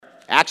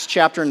Acts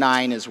chapter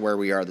 9 is where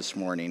we are this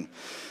morning.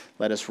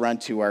 Let us run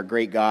to our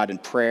great God in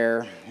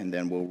prayer, and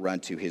then we'll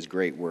run to his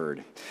great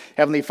word.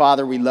 Heavenly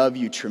Father, we love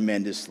you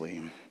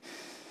tremendously.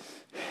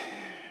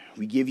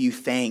 We give you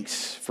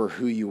thanks for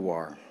who you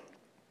are.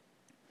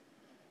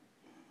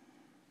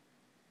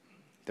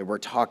 That we're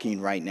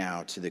talking right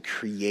now to the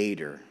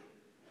creator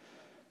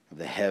of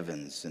the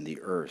heavens and the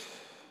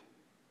earth,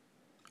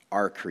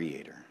 our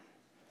creator.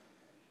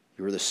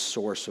 You are the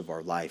source of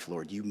our life,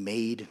 Lord. You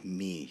made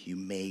me. You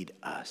made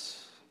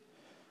us.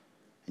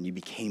 And you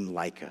became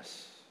like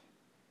us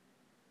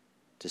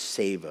to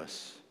save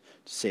us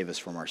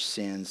from our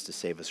sins, to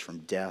save us from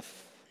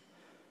death.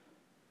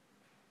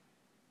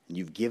 And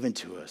you've given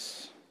to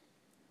us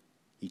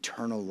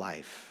eternal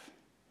life,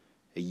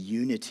 a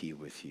unity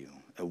with you,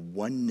 a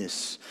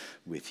oneness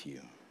with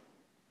you.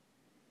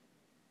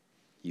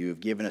 You have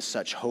given us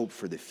such hope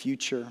for the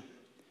future.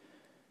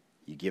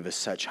 You give us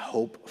such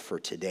hope for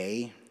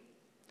today.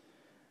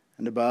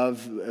 And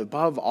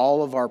above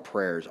all of our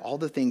prayers, all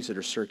the things that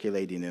are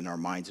circulating in our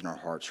minds and our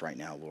hearts right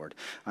now, Lord,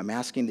 I'm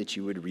asking that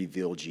you would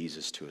reveal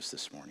Jesus to us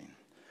this morning.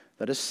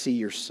 Let us see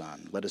your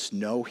Son. Let us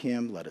know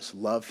him. Let us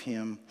love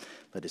him.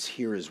 Let us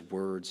hear his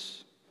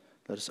words.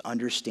 Let us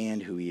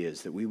understand who he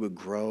is, that we would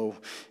grow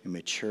and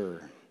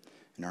mature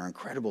in our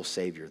incredible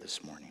Savior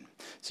this morning.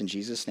 It's in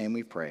Jesus' name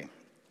we pray.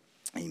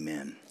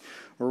 Amen.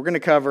 We're going to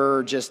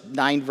cover just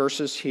 9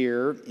 verses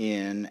here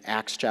in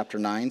Acts chapter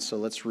 9, so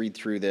let's read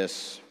through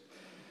this.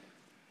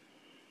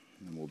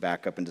 And we'll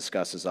back up and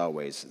discuss as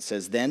always. It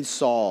says, Then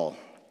Saul,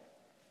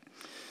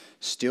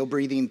 still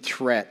breathing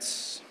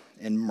threats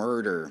and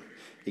murder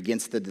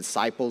against the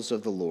disciples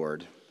of the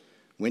Lord,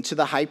 went to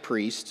the high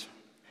priest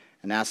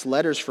and asked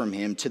letters from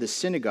him to the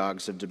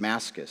synagogues of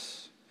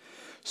Damascus,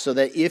 so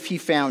that if he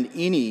found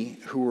any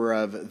who were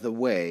of the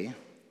way,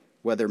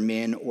 whether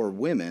men or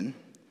women,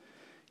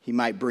 he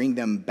might bring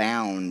them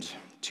bound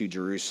to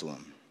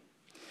Jerusalem.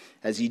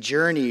 As he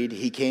journeyed,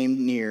 he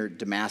came near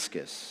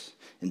Damascus.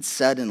 And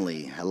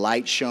suddenly a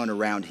light shone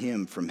around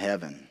him from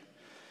heaven.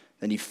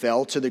 Then he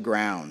fell to the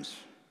ground,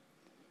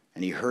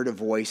 and he heard a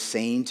voice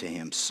saying to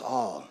him,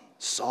 Saul,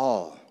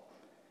 Saul,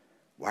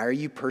 why are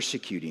you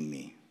persecuting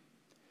me?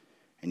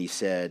 And he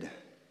said,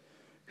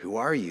 Who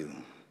are you,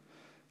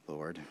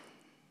 Lord?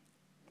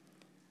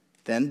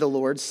 Then the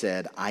Lord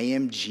said, I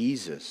am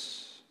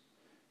Jesus,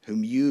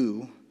 whom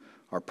you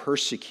are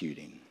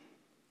persecuting.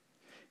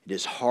 It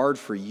is hard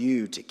for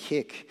you to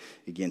kick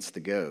against the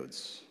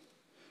goads.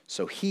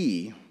 So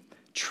he,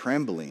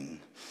 trembling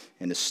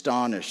and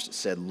astonished,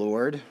 said,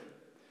 Lord,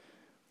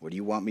 what do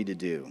you want me to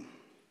do?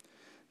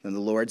 Then the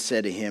Lord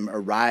said to him,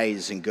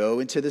 Arise and go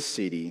into the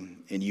city,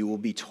 and you will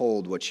be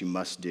told what you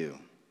must do.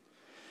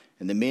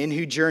 And the men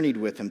who journeyed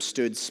with him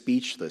stood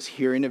speechless,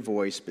 hearing a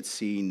voice but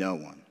seeing no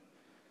one.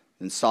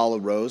 Then Saul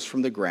arose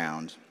from the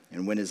ground,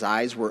 and when his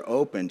eyes were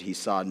opened, he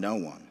saw no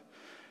one.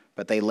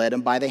 But they led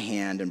him by the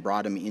hand and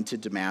brought him into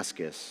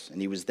Damascus, and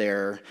he was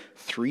there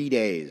 3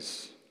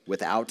 days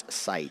without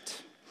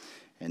sight,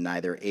 and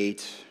neither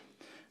ate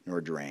nor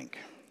drank.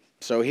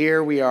 So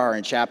here we are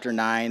in chapter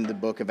 9, the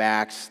book of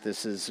Acts.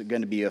 This is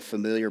going to be a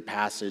familiar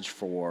passage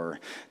for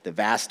the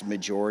vast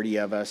majority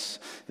of us.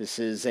 This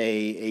is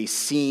a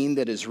scene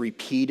that is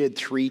repeated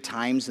 3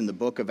 times in the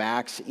book of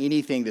Acts.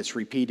 Anything that's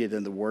repeated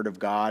in the Word of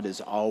God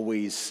is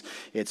always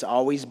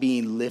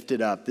being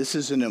lifted up. This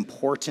is an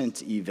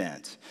important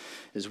event.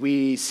 As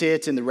we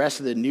sit in the rest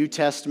of the New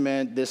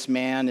Testament, this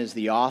man is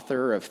the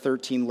author of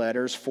 13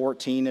 letters,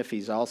 14 if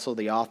he's also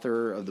the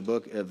author of the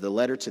book of the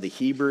letter to the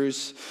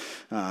Hebrews.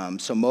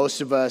 So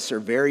most of us are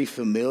very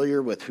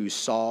familiar with who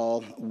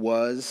Saul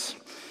was,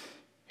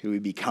 who he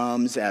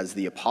becomes as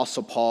the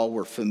Apostle Paul.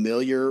 We're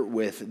familiar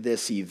with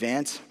this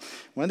event.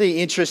 One of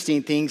the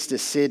interesting things to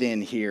sit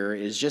in here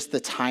is just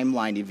the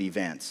timeline of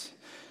events.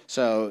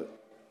 So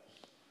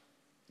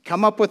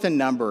come up with a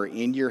number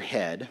in your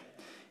head.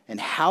 And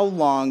how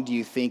long do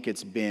you think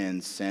it's been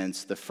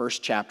since the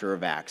first chapter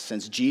of Acts?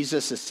 Since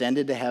Jesus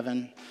ascended to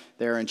heaven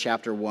there in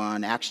chapter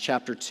 1, Acts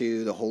chapter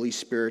 2, the Holy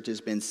Spirit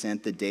has been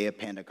sent the day of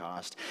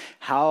Pentecost.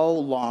 How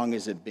long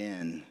has it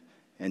been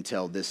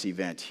until this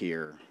event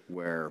here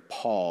where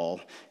Paul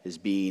is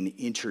being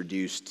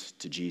introduced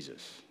to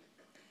Jesus?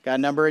 Got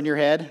a number in your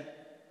head?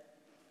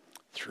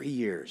 3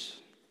 years.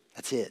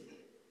 That's it.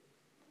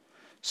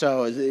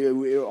 So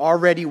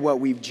already what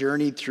we've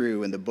journeyed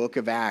through in the book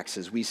of Acts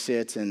as we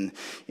sit in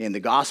the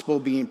gospel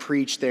being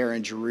preached there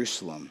in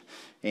Jerusalem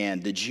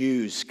and the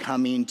Jews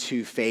coming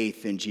to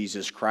faith in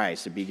Jesus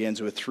Christ. It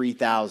begins with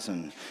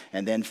 3,000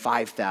 and then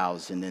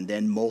 5,000 and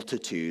then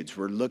multitudes.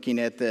 We're looking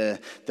at the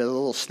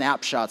little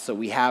snapshots that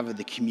we have of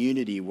the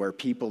community where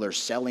people are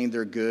selling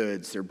their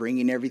goods. They're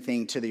bringing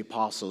everything to the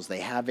apostles. They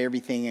have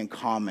everything in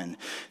common.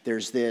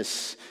 There's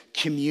this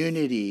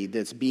community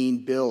that's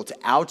being built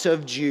out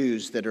of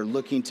Jews that are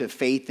looking to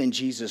faith in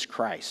Jesus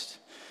Christ.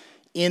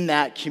 In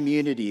that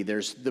community,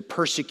 the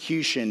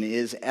persecution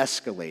is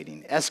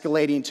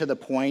escalating to the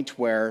point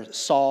where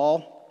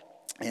Saul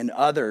and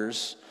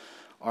others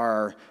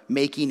are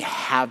making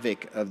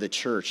havoc of the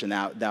church. And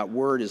that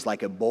word is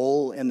like a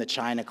bowl in the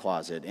china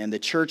closet. And the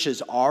church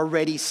is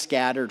already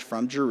scattered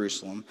from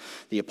Jerusalem.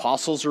 The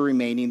apostles are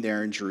remaining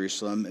there in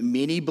Jerusalem.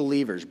 Many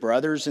believers,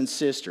 brothers and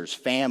sisters,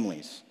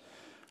 families,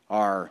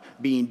 are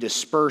being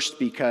dispersed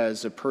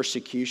because of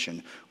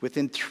persecution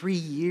within 3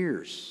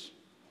 years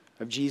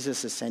of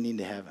Jesus ascending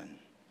to heaven.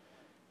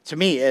 To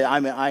me,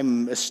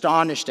 I'm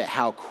astonished at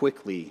how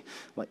quickly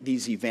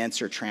these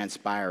events are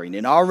transpiring.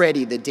 And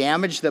already the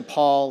damage that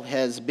Paul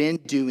has been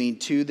doing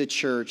to the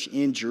church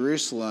in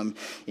Jerusalem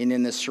and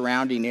in the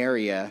surrounding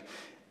area,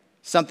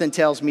 something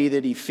tells me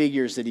that he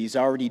figures that he's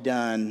already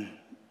done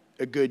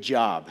a good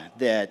job,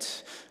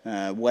 that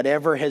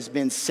whatever has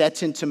been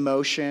set into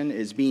motion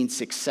is being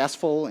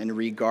successful in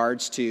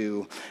regards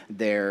to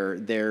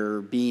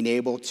their being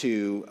able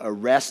to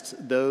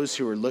arrest those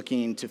who are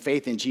looking to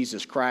faith in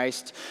Jesus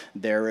Christ,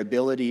 their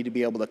ability to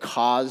be able to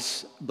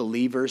cause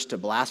believers to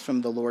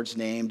blaspheme the Lord's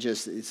name,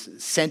 just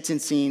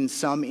sentencing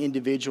some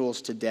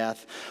individuals to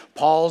death.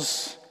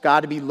 Paul's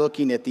got to be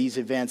looking at these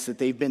events that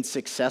they've been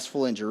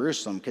successful in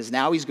Jerusalem, because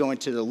now he's going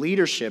to the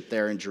leadership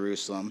there in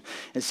Jerusalem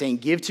and saying,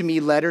 give to me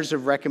letters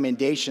of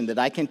recommendation that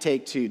I can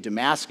take to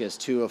Damascus,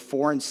 to a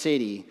foreign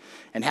city,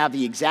 and have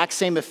the exact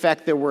same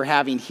effect that we're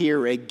having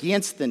here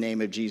against the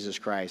name of Jesus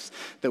Christ,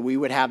 that we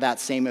would have that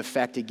same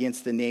effect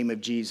against the name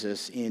of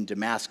Jesus in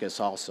Damascus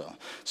also.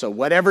 So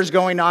whatever's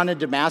going on in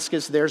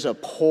Damascus, there's a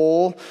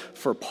pull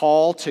for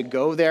Paul to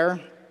go there.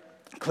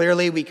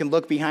 Clearly, we can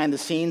look behind the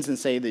scenes and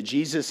say that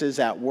Jesus is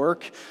at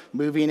work,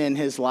 moving in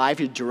his life,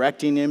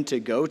 directing him to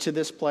go to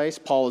this place.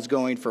 Paul is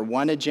going for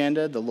one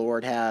agenda. The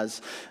Lord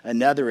has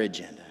another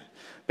agenda.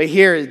 But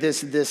here,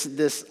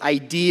 this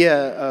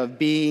idea of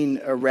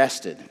being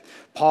arrested.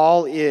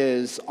 Paul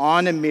is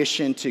on a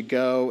mission to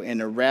go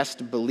and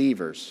arrest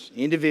believers,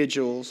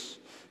 individuals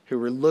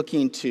who are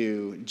looking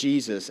to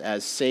Jesus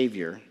as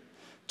Savior,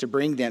 to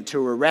bring them,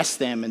 to arrest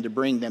them and to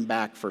bring them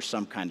back for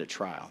some kind of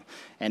trial.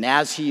 And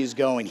as he is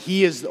going,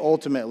 he is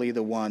ultimately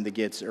the one that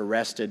gets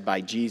arrested by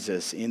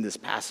Jesus in this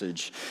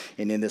passage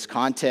and in this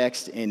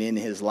context and in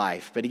his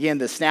life. But again,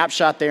 the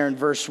snapshot there in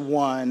verse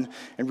 1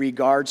 in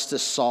regards to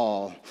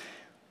Saul,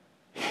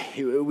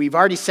 we've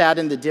already sat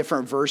in the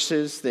different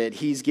verses that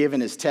he's given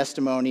his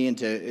testimony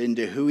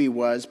into who he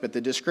was, but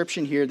the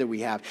description here that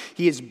we have,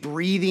 he is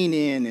breathing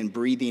in and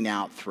breathing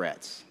out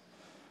threats.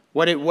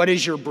 What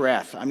is your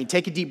breath? I mean,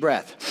 take a deep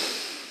breath.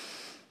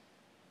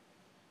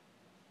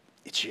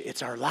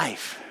 It's our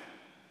life.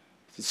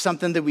 It's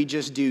something that we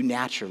just do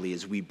naturally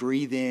as we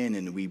breathe in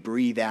and we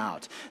breathe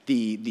out.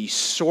 The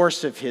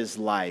source of his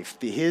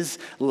life, his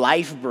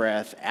life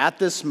breath at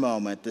this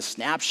moment, the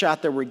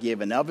snapshot that we're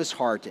given of his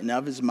heart and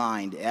of his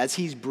mind as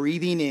he's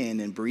breathing in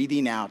and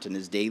breathing out in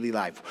his daily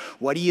life,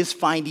 what he is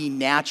finding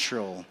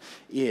natural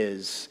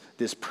is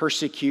this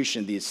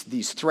persecution,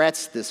 these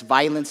threats, this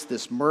violence,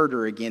 this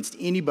murder against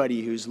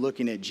anybody who's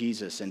looking at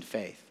Jesus in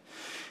faith.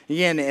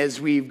 Again,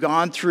 as we've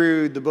gone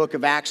through the book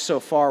of Acts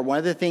so far, one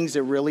of the things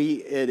that really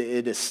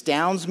it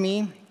astounds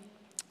me,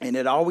 and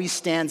it always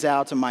stands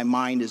out in my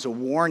mind as a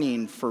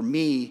warning for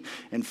me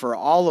and for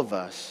all of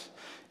us,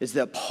 is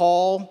that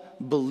Paul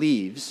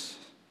believes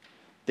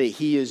that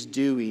he is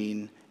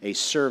doing a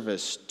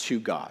service to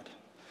God.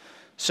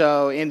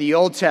 So in the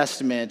Old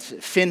Testament,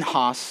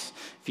 Phinehas,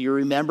 if you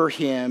remember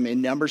him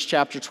in Numbers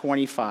chapter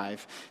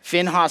 25,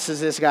 Phinehas is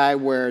this guy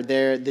where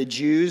the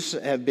Jews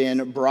have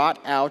been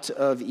brought out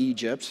of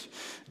Egypt,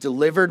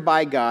 delivered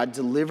by God,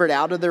 delivered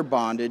out of their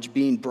bondage,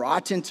 being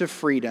brought into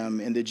freedom,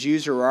 and the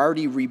Jews are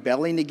already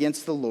rebelling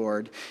against the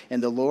Lord,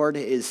 and the Lord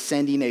is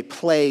sending a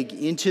plague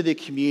into the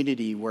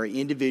community where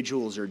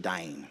individuals are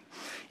dying.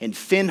 And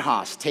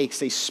Phinehas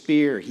takes a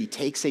spear, he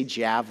takes a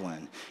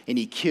javelin, and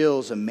he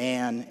kills a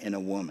man and a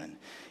woman.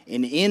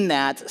 And in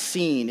that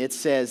scene, it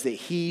says that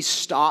he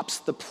stops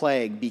the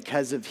plague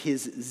because of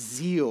his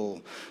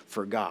zeal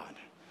for God.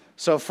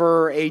 So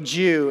for a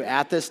Jew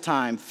at this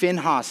time,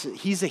 Phinehas,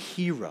 he's a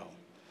hero.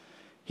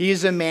 He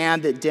is a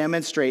man that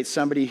demonstrates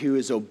somebody who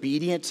is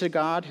obedient to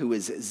God, who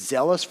is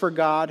zealous for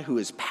God, who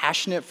is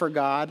passionate for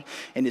God,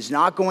 and is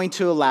not going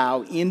to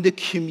allow in the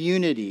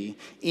community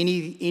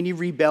any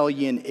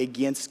rebellion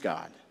against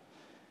God,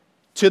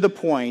 to the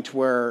point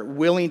where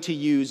willing to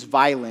use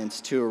violence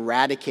to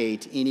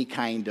eradicate any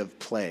kind of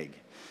plague.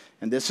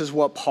 And this is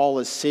what Paul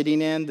is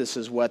sitting in. This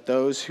is what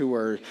those who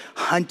are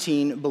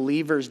hunting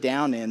believers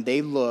down in,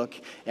 they look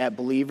at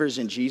believers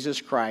in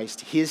Jesus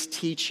Christ, his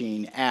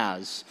teaching,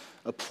 as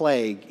a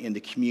plague in the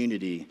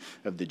community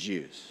of the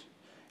Jews.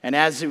 And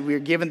as we're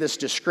given this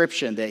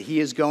description that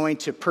he is going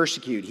to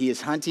persecute, he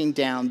is hunting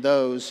down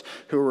those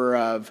who are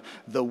of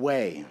the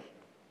way.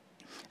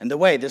 And the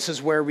way, this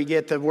is where we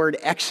get the word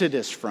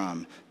Exodus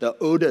from. The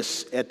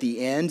odus at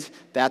the end,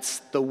 that's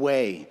the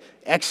way.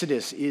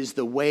 Exodus is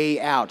the way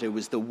out. It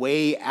was the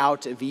way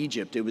out of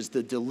Egypt. It was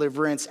the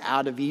deliverance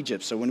out of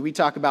Egypt. So when we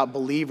talk about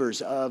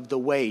believers of the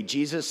way,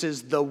 Jesus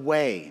is the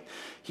way.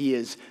 He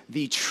is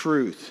the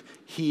truth.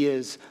 He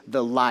is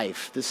the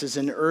life. This is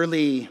an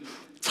early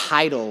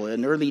title,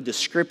 an early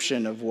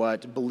description of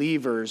what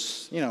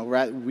believers,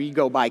 we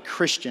go by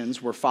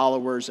Christians. We're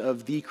followers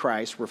of the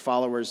Christ. We're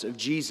followers of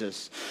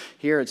Jesus.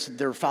 Here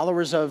they're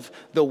followers of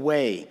the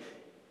way,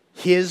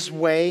 his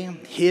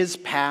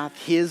path,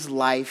 his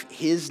life,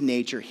 his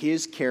nature,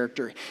 his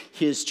character,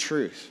 his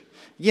truth.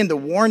 Again, the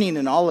warning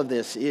in all of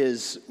this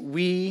is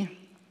we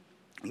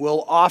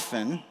will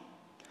often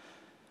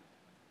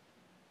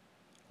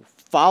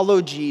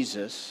follow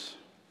Jesus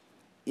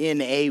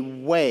in a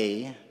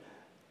way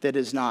that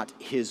is not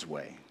his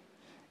way,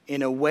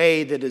 in a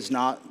way that is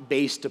not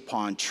based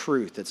upon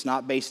truth. It's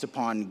not based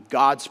upon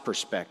God's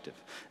perspective.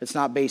 It's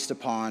not based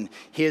upon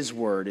his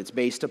word. It's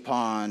based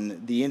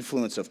upon the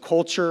influence of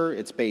culture.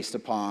 It's based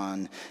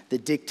upon the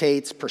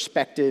dictates,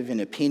 perspective,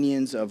 and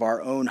opinions of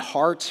our own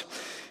heart.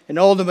 And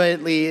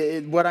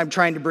ultimately, what I'm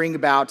trying to bring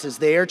about is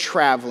they are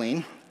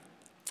traveling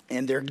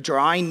and they're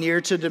drawing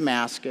near to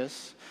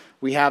Damascus.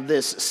 We have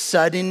this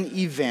sudden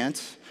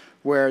event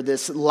where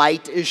this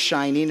light is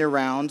shining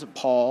around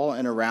Paul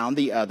and around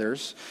the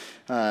others.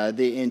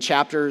 In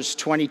chapters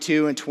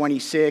 22 and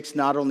 26,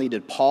 not only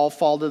did Paul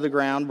fall to the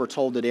ground, we're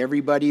told that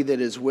everybody that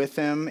is with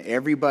him,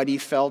 everybody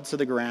fell to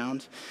the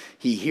ground.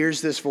 He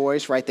hears this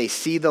voice, right? They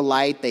see the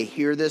light, they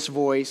hear this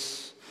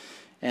voice.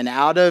 And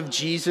out of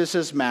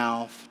Jesus'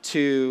 mouth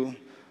to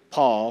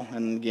Paul,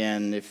 and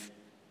again, if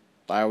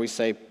I always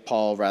say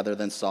Paul rather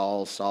than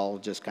Saul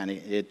just kind of,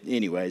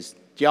 anyways.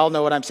 Do y'all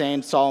know what I'm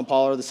saying? Saul and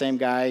Paul are the same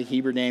guy,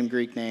 Hebrew name,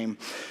 Greek name.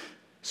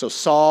 So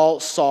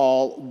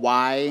Saul,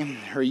 why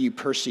are you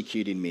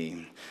persecuting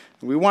me?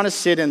 We want to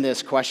sit in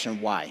this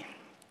question, why?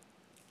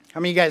 How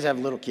many of you guys have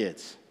little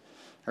kids?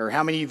 Or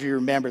how many of you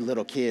remember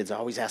little kids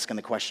always asking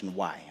the question,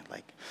 why?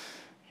 Like,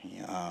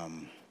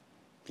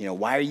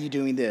 why are you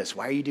doing this?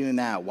 Why are you doing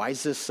that? Why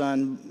is the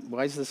sun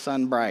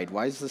bright?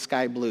 Why is the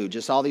sky blue?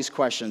 Just all these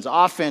questions.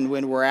 Often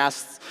when we're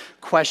asked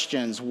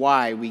questions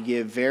why, we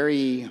give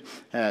very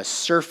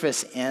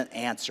surface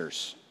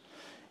answers.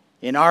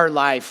 In our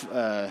life,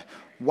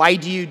 why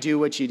do you do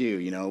what you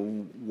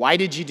do? Why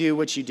did you do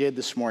what you did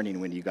this morning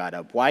when you got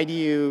up? Why do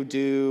you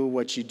do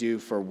what you do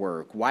for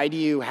work? Why do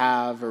you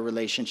have a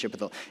relationship with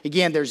the...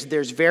 Again,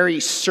 there's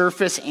very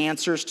surface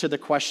answers to the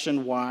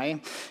question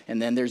why,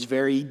 and then there's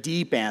very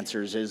deep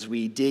answers as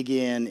we dig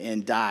in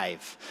and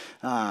dive.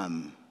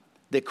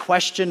 The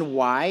question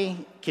why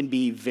can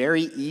be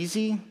very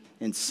easy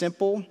and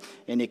simple,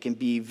 and it can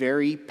be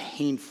very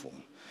painful.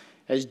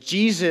 As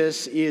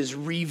Jesus is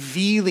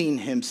revealing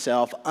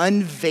himself,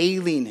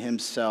 unveiling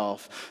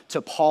himself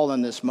to Paul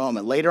in this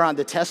moment. Later on,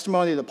 the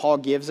testimony that Paul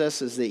gives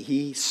us is that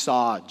he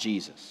saw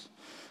Jesus.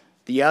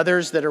 The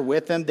others that are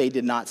with him, they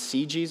did not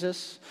see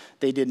Jesus.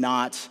 They did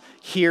not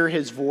hear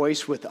his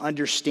voice with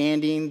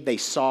understanding. They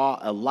saw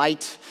a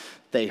light.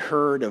 They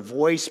heard a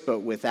voice, but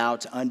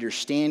without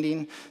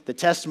understanding. The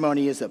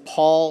testimony is that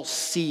Paul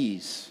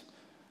sees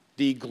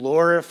the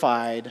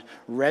glorified,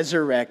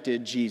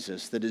 resurrected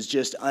Jesus that has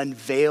just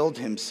unveiled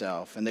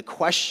himself. And the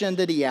question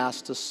that he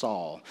asked to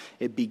Saul,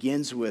 it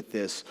begins with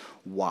this,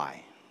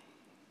 why?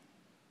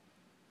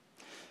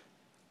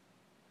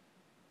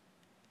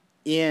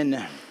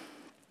 In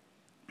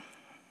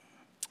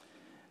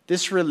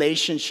this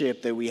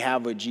relationship that we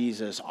have with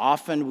Jesus,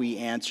 often we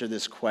answer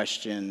this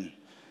question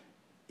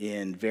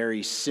in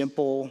very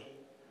simple,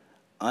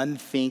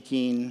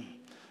 unthinking,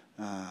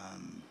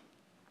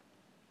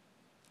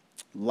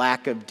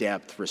 lack of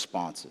depth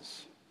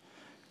responses.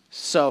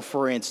 So,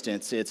 for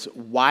instance, it's,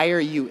 why are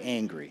you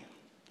angry?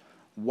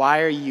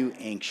 Why are you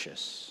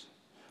anxious?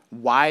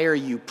 Why are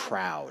you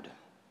proud?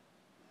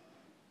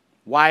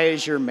 Why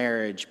is your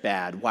marriage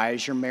bad? Why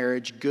is your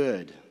marriage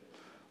good?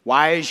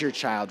 Why is your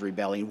child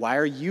rebelling? Why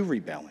are you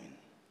rebelling?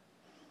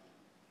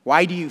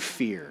 Why do you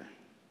fear?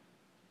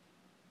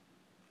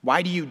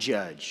 Why do you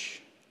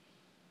judge?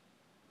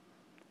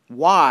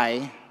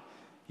 Why?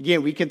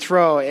 Again, we can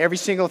throw every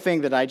single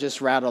thing that I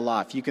just rattled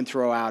off, you can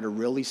throw out a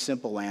really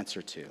simple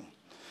answer to.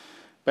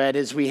 But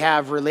as we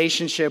have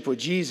relationship with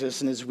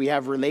Jesus and as we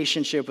have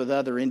relationship with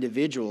other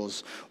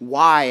individuals,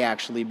 why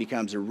actually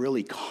becomes a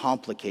really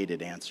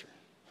complicated answer.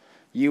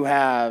 You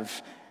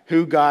have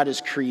who God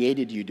has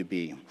created you to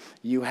be.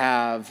 You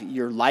have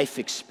your life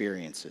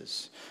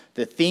experiences,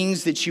 the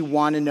things that you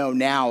want to know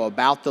now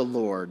about the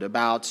Lord,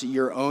 about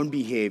your own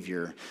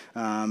behavior,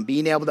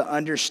 being able to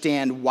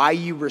understand why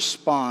you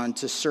respond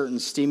to certain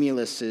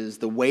stimuluses,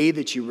 the way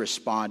that you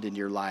respond in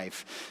your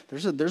life.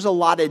 There's a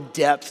lot of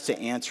depth to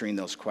answering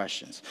those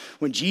questions.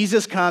 When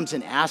Jesus comes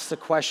and asks the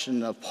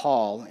question of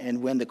Paul,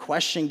 and when the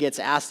question gets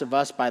asked of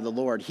us by the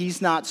Lord,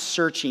 he's not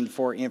searching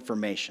for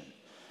information.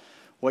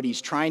 What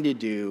he's trying to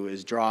do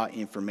is draw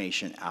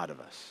information out of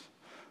us.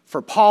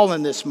 For Paul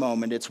in this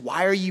moment, it's,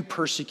 why are you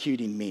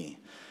persecuting me?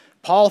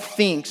 Paul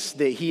thinks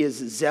that he is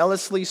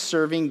zealously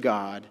serving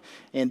God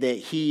and that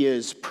he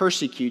is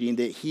persecuting,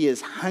 that he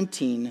is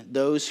hunting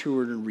those who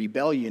are in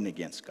rebellion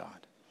against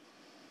God.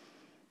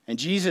 And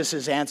Jesus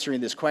is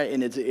answering this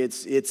question, and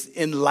it's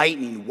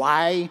enlightening.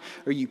 Why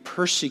are you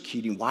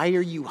persecuting? Why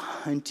are you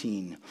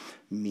hunting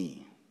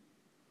me?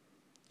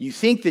 You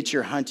think that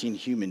you're hunting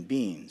human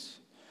beings.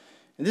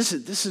 And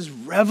this is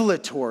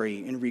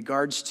revelatory in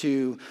regards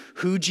to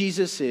who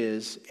Jesus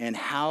is and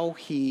how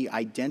he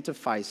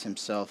identifies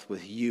himself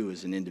with you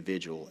as an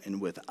individual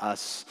and with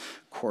us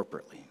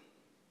corporately.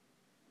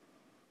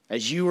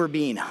 As you are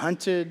being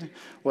hunted,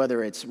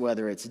 whether it's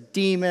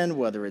demon,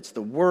 whether it's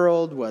the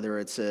world, whether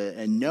it's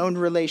a known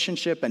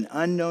relationship, an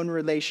unknown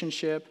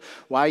relationship,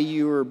 why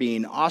you are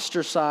being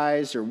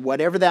ostracized or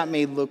whatever that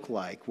may look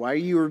like, why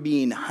you are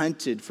being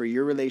hunted for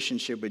your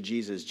relationship with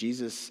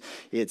Jesus,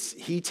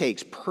 he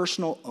takes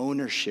personal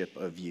ownership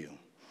of you.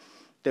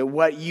 That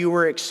what you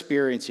are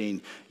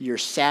experiencing, your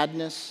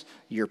sadness,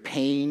 your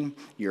pain,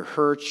 your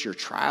hurts, your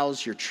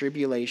trials, your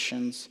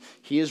tribulations,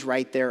 he is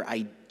right there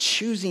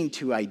choosing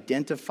to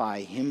identify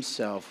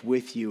himself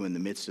with you in the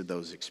midst of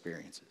those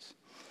experiences.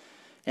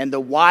 And the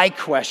why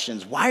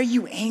questions, why are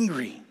you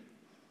angry?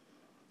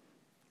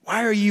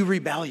 Why are you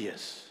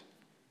rebellious?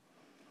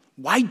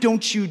 Why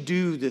don't you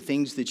do the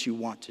things that you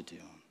want to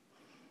do?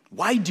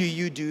 Why do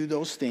you do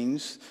those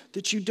things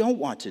that you don't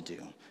want to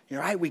do?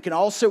 Right? We can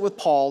all sit with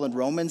Paul in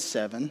Romans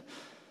 7,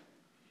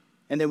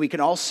 and then we can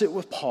all sit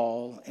with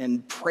Paul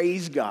and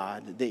praise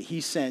God that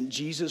he sent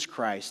Jesus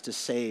Christ to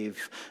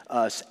save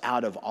us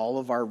out of all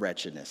of our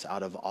wretchedness,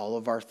 out of all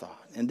of our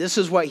thought. And this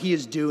is what he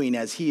is doing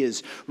as he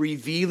is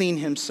revealing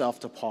himself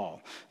to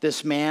Paul.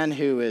 This man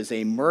who is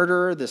a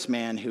murderer, this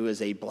man who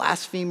is a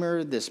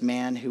blasphemer, this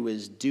man who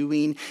is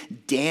doing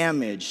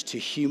damage to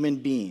human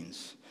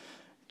beings.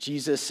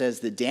 Jesus says,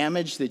 the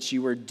damage that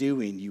you are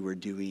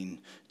doing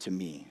to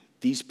me.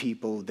 These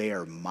people, they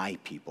are my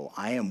people.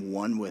 I am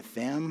one with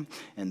them,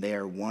 and they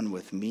are one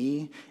with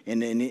me.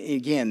 And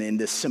again, in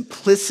the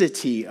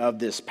simplicity of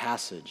this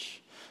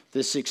passage,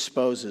 this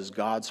exposes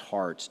God's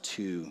heart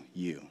to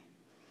you.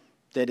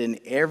 That in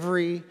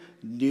every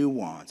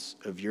nuance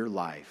of your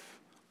life,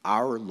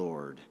 our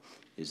Lord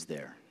is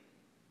there.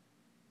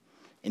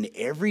 In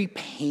every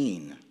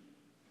pain,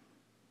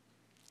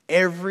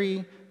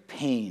 every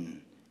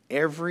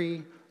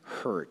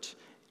hurt,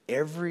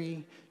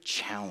 every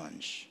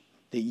challenge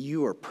that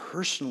you are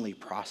personally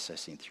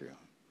processing through,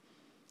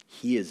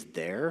 he is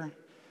there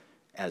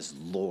as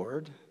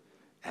Lord,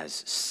 as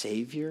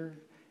Savior,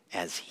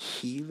 as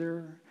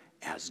healer,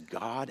 as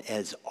God,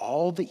 as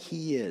all that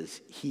he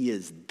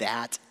is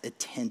that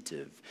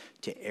attentive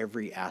to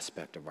every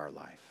aspect of our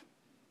life.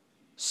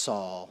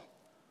 Saul,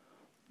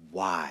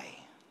 why?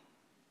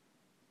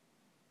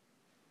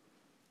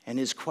 And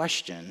his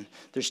question,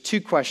 there's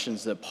two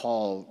questions that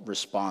Paul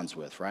responds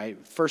with, right?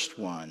 First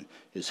one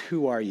is,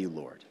 who are you,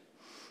 Lord?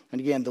 And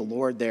again, the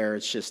Lord there,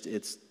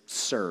 it's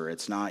sir.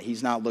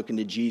 He's not looking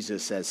to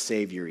Jesus as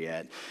Savior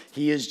yet.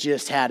 He has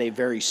just had a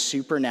very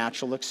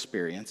supernatural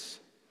experience.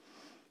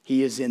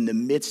 He is in the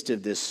midst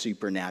of this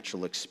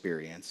supernatural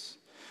experience.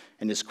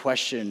 And his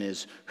question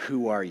is,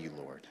 who are you,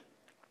 Lord?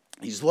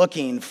 He's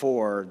looking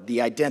for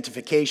the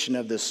identification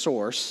of the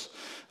source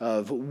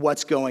of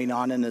what's going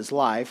on in his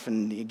life.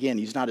 And again,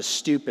 he's not a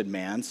stupid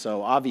man,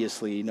 so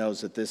obviously he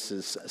knows that this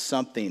is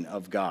something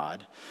of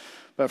God.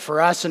 But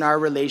for us in our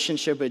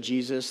relationship with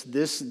Jesus,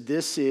 this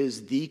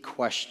is the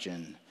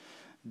question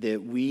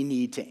that we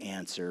need to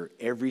answer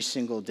every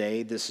single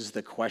day. This is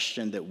the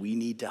question that we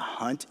need to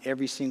hunt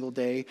every single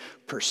day,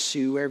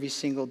 pursue every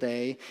single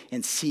day,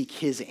 and seek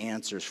his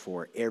answers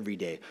for every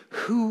day.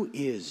 Who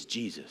is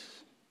Jesus?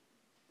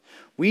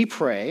 We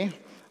pray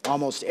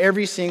almost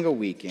every single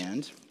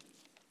weekend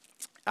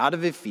out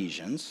of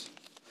Ephesians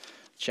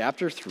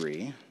chapter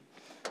 3.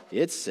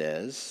 It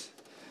says,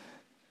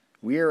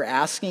 we are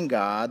asking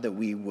God that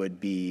we would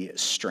be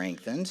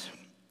strengthened,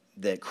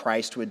 that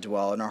Christ would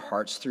dwell in our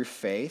hearts through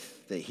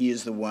faith, that he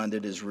is the one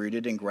that is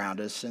rooted and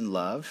grounded us in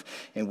love.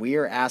 And we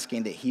are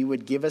asking that he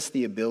would give us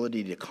the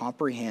ability to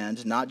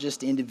comprehend, not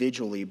just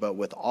individually, but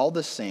with all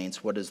the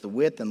saints, what is the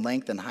width and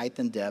length and height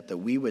and depth, that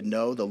we would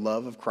know the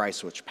love of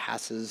Christ which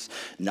passes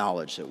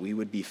knowledge, that we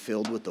would be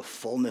filled with the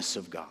fullness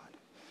of God.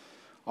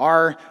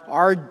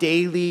 Our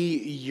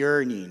daily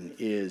yearning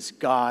is,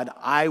 God,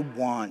 I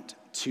want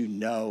to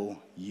know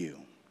you.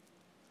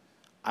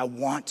 I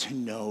want to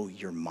know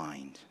your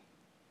mind.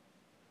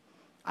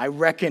 I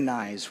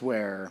recognize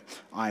where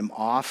I'm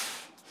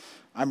off.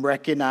 I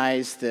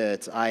recognize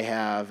that I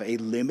have a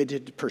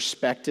limited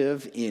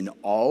perspective in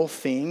all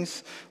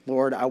things.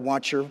 Lord, I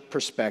want your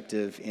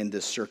perspective in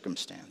this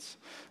circumstance.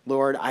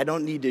 Lord, I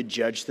don't need to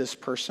judge this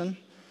person.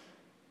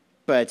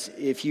 But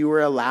if you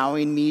are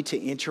allowing me to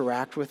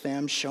interact with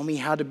them, show me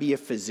how to be a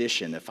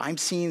physician. If I'm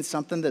seeing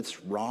something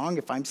that's wrong,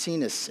 if I'm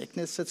seeing a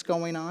sickness that's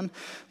going on,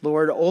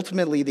 Lord,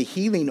 ultimately the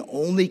healing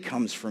only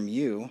comes from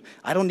you.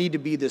 I don't need to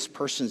be this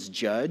person's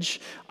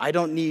judge. I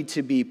don't need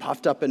to be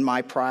puffed up in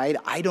my pride.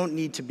 I don't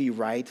need to be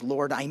right.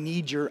 Lord, I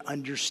need your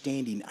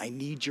understanding. I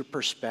need your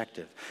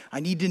perspective.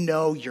 I need to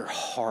know your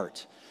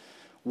heart.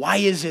 Why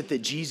is it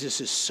that Jesus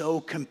is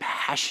so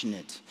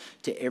compassionate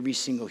to every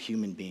single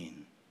human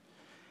being?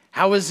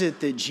 How is it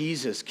that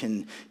Jesus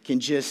can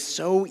just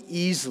so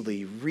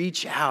easily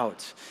reach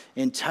out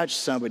and touch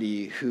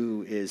somebody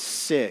who is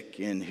sick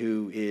and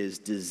who is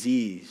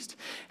diseased?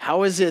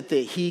 How is it that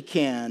he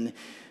can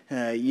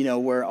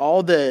where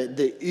all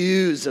the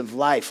ooze of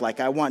life,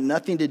 like I want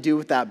nothing to do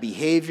with that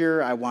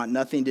behavior. I want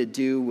nothing to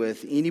do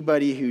with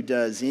anybody who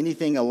does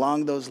anything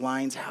along those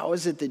lines. How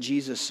is it that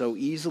Jesus so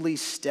easily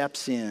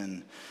steps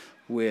in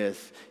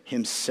with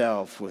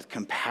himself, with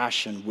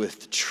compassion,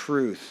 with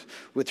truth,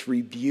 with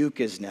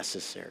rebuke as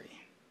necessary?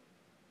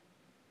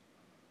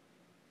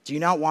 Do you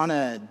not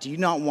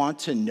want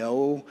to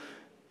know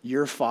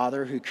your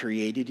Father who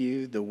created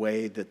you the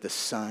way that the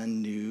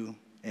Son knew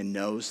and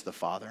knows the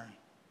Father?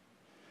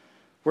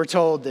 We're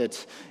told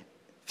that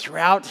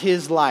throughout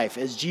his life,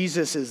 as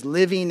Jesus is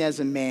living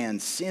as a man,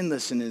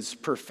 sinless in his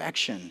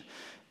perfection,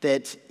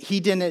 that he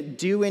didn't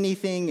do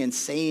anything and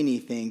say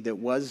anything that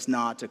was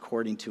not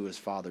according to his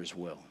Father's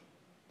will.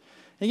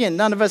 Again,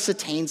 none of us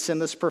attain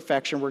sinless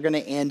perfection. We're going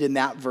to end in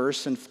that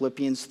verse in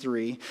Philippians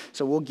 3,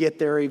 so we'll get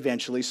there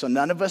eventually. So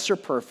none of us are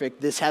perfect.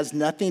 This has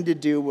nothing to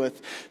do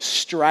with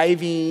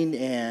striving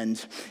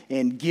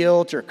and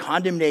guilt or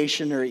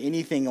condemnation or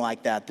anything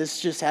like that.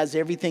 This just has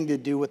everything to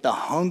do with the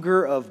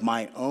hunger of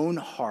my own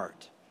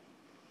heart.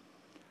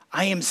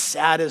 I am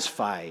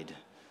satisfied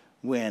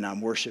when I'm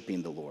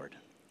worshiping the Lord.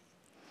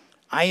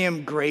 I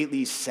am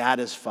greatly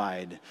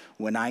satisfied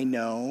when I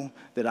know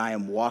that I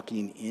am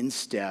walking in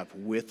step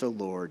with the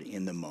Lord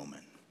in the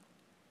moment.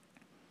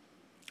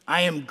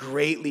 I am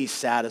greatly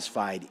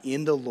satisfied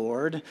in the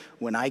Lord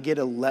when I get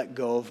to let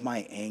go of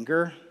my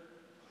anger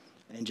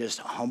and just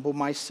humble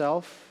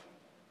myself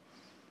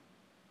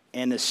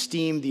and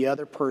esteem the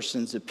other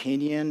person's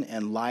opinion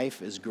and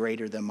life as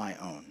greater than my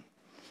own.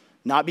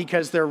 Not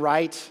because they're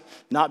right,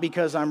 not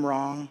because I'm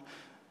wrong,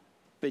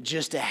 but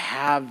just to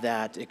have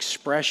that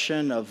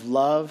expression of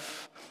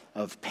love,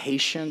 of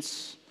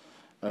patience,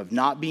 of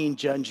not being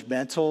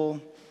judgmental.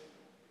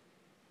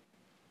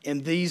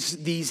 And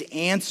these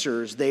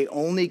answers, they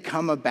only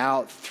come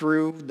about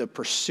through the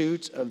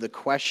pursuit of the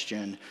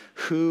question,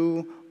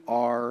 who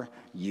are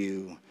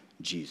you,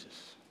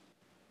 Jesus?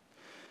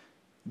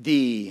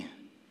 We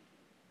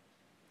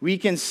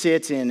can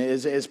sit in,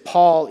 as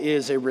Paul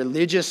is a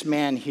religious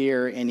man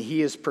here and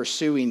he is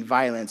pursuing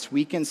violence,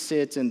 we can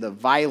sit in the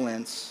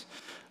violence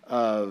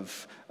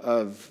of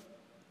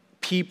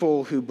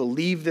people who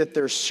believe that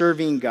they're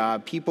serving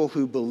God, people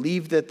who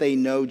believe that they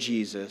know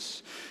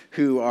Jesus,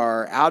 who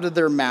are out of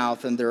their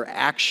mouth and their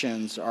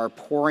actions are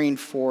pouring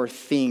forth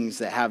things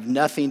that have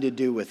nothing to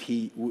do with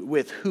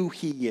who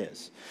he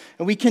is.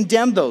 And we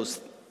condemn those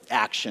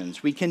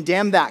actions. We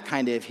condemn that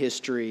kind of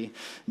history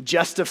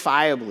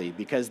justifiably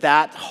because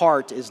that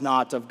heart is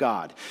not of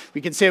God.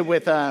 We can say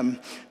with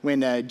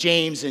when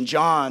James and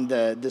John,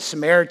 the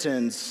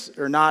Samaritans,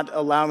 are not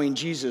allowing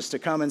Jesus to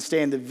come and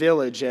stay in the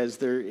village as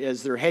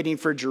they're heading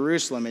for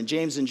Jerusalem, and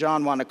James and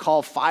John want to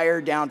call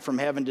fire down from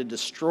heaven to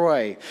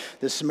destroy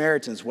the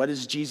Samaritans. What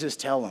does Jesus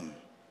tell them?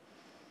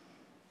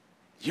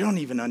 You don't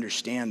even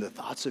understand the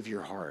thoughts of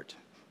your heart.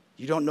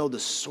 You don't know the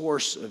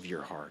source of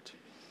your heart.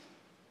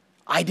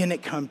 I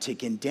didn't come to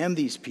condemn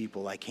these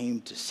people. I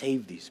came to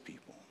save these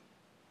people.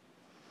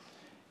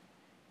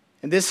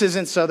 And this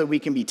isn't so that we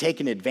can be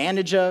taken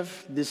advantage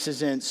of. This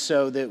isn't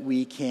so that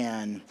we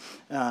can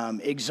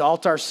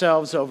exalt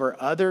ourselves over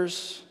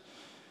others.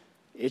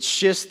 It's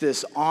just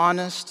this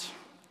honest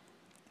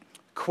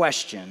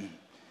question,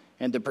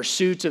 and the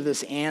pursuit of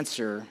this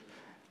answer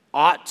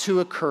ought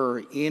to occur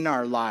in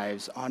our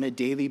lives on a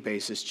daily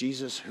basis.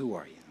 Jesus, who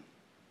are you?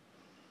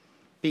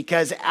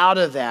 Because out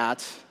of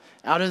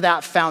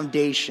that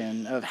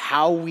foundation of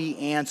how we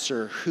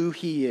answer who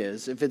he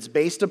is, if it's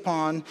based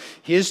upon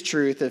his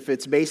truth, if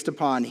it's based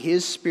upon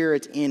his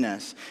Spirit in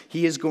us,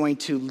 he is going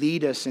to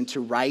lead us into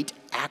right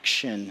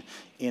action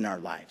in our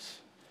lives.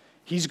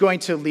 He's going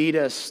to lead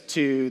us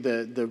to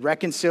the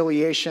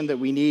reconciliation that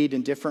we need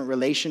in different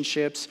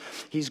relationships.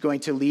 He's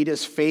going to lead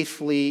us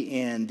faithfully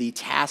in the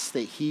tasks that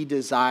he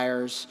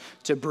desires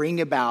to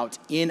bring about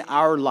in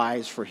our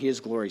lives for his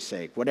glory's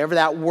sake. Whatever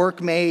that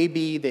work may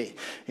be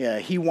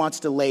that he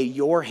wants to lay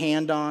your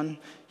hand on,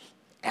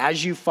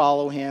 as you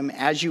follow him,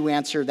 as you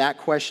answer that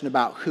question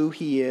about who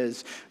he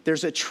is,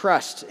 there's a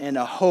trust and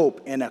a hope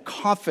and a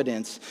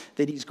confidence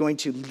that he's going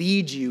to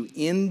lead you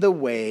in the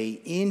way,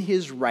 in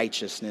his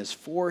righteousness,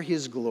 for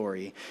his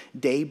glory,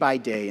 day by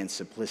day in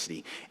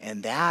simplicity.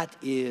 And that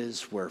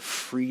is where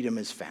freedom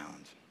is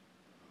found.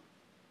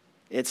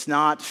 It's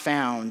not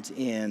found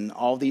in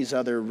all these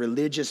other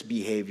religious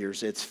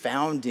behaviors. It's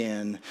found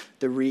in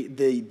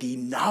the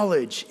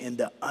knowledge and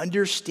the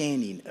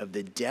understanding of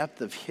the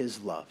depth of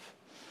his love.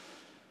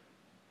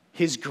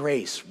 His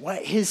grace,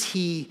 what has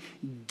he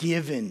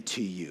given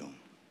to you?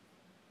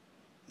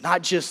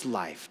 Not just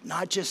life,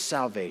 not just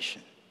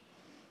salvation.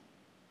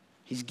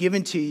 He's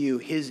given to you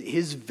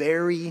his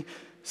very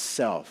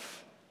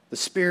self. The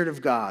Spirit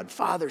of God,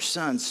 Father,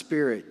 Son,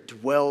 Spirit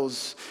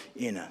dwells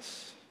in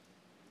us.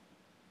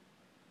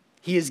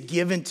 He has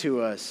given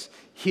to us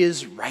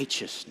his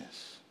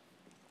righteousness.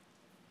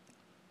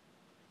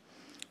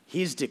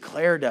 He's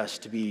declared us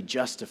to be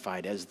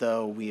justified as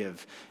though we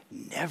have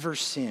never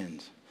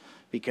sinned,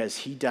 because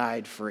he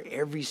died for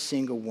every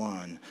single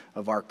one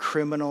of our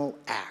criminal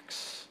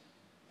acts,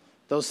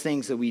 those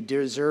things that we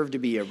deserve to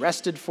be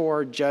arrested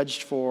for,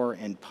 judged for,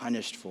 and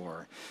punished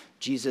for.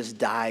 Jesus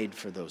died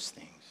for those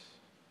things.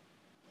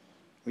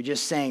 We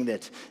just sang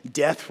that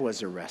death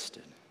was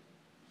arrested.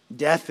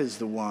 Death is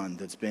the one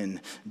that's been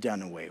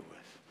done away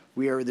with.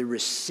 We are the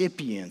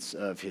recipients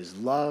of his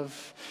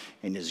love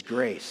and his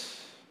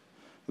grace.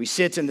 We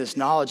sit in this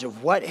knowledge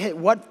of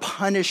what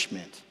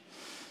punishment,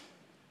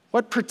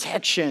 what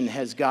protection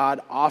has God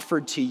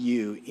offered to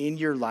you in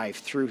your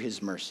life through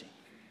his mercy.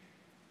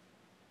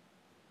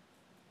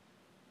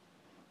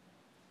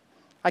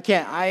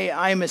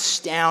 I'm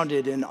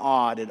astounded and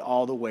awed at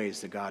all the ways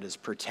that God has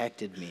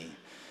protected me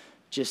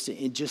just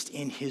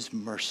in his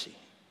mercy.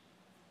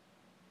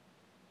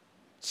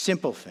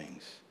 Simple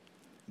things,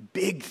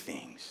 big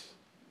things.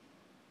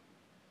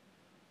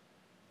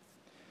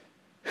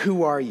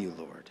 Who are you,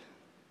 Lord?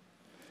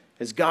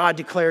 As God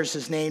declares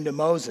his name to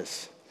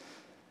Moses,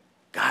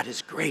 God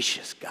is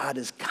gracious, God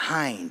is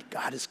kind,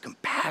 God is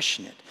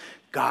compassionate,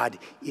 God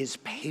is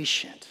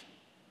patient.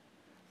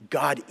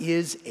 God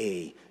is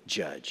a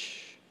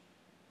judge.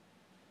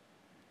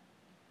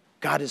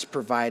 God has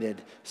provided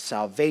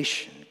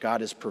salvation. God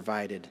has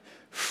provided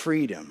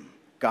freedom.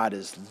 God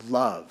is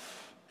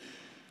love.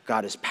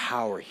 God is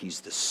power.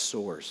 He's the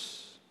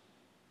source.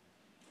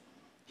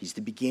 He's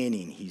the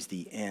beginning. He's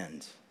the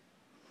end.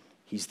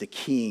 He's the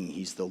king.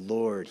 He's the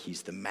Lord.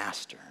 He's the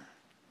master.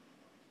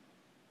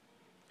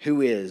 Who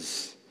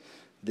is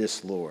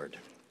this Lord?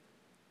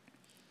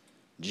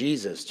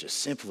 Jesus, just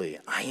simply,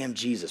 I am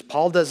Jesus.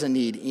 Paul doesn't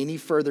need any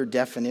further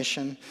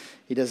definition.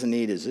 He doesn't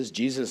need, is this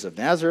Jesus of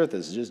Nazareth?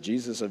 Is this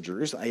Jesus of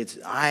Jerusalem? It's,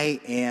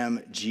 I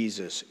am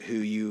Jesus who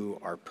you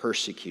are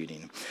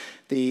persecuting.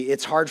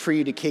 It's hard for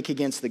you to kick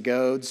against the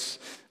goads.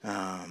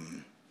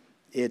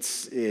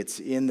 It's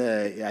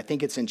I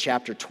think it's in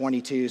chapter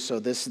 22. So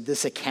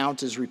this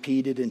account is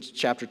repeated in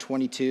chapter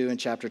 22 and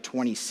chapter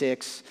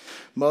 26.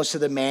 Most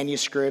of the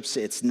manuscripts,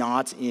 it's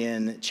not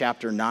in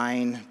chapter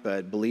 9,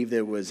 but believe that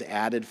it was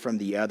added from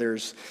the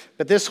others.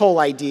 But this whole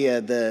idea,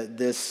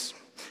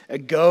 a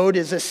goad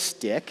is a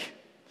stick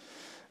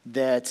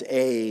that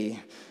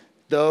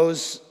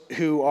those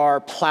who are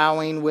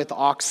plowing with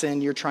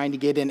oxen, you're trying to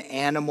get an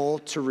animal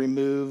to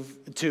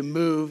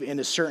move in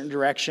a certain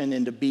direction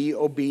and to be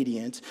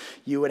obedient.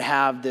 You would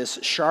have this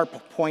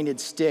sharp pointed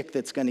stick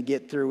that's going to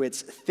get through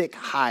its thick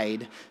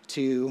hide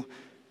to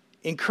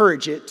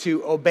encourage it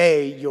to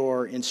obey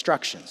your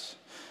instructions.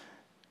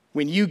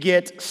 When you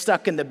get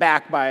stuck in the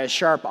back by a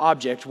sharp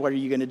object, what are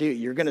you going to do?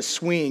 You're going to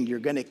swing, you're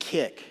going to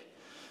kick.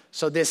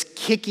 So this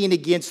kicking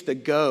against the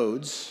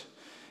goads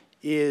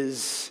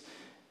is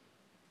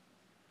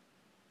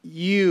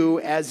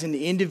you as an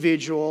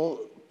individual,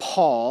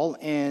 Paul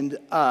and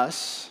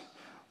us,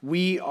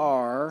 we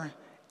are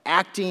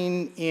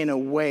acting in a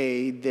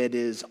way that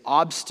is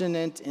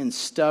obstinate and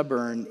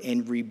stubborn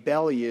and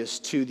rebellious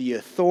to the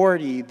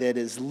authority that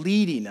is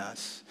leading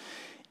us.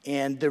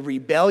 And the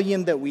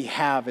rebellion that we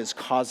have is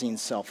causing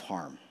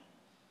self-harm.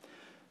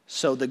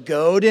 So the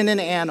goad in an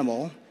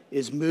animal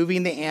is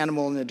moving the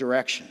animal in a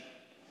direction.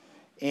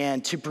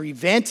 And to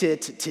prevent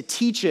it, to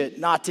teach it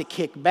not to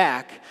kick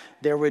back,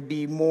 there would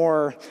be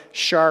more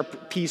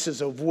sharp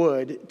pieces of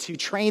wood to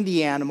train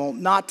the animal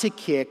not to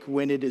kick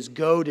when it is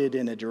goaded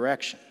in a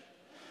direction.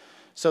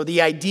 So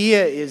the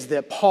idea is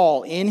that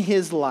Paul, in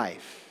his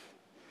life,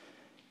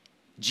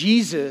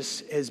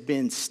 Jesus has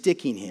been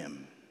sticking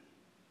him,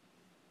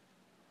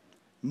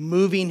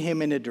 moving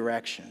him in a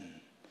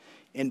direction.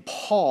 And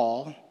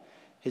Paul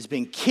has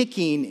been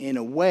kicking in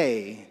a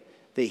way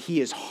that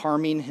he is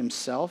harming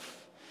himself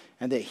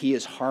and that he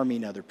is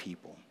harming other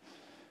people.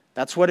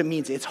 That's what it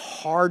means. It's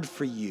hard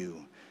for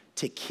you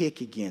to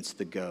kick against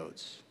the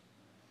goads.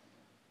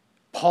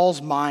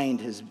 Paul's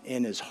mind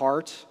and his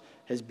heart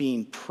has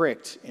been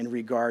pricked in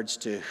regards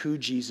to who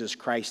Jesus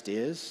Christ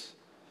is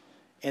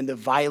and the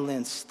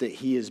violence that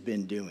he has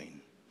been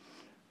doing.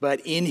 But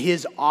in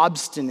his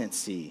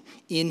obstinacy,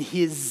 in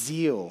his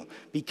zeal,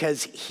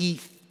 because he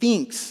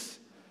thinks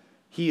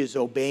he is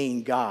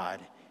obeying God,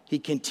 he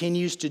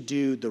continues to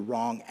do the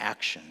wrong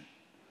action.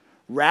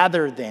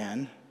 Rather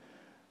than,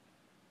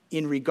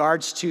 in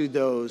regards to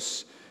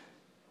those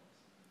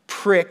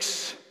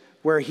pricks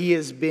where he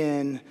has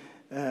been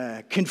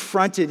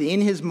confronted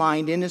in his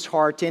mind, in his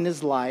heart, in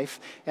his life,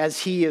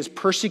 as he is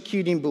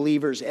persecuting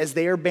believers, as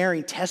they are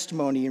bearing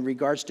testimony in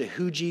regards to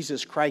who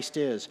Jesus Christ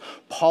is,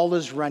 Paul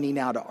is running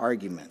out of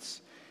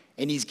arguments.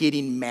 And he's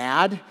getting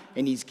mad,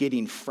 and he's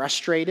getting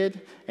frustrated,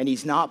 and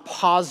he's not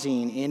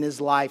pausing in his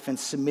life and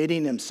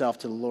submitting himself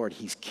to the Lord.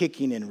 He's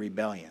kicking in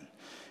rebellion.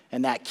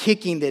 And that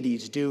kicking that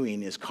he's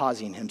doing is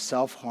causing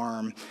himself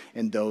harm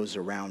and those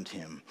around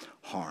him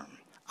harm.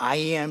 I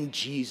am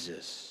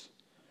Jesus,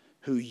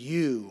 who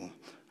you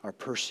are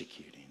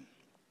persecuting.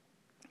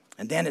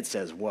 And then it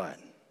says what?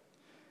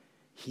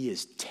 He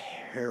is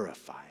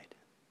terrified.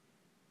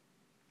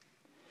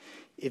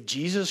 If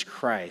Jesus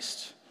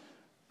Christ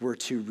were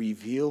to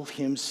reveal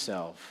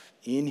himself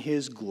in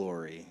his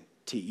glory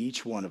to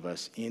each one of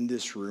us in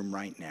this room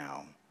right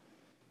now,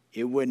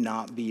 it would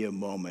not be a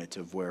moment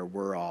of where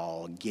we're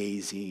all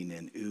gazing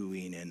and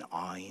oohing and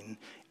awing.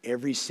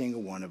 Every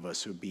single one of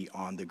us would be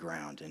on the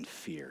ground in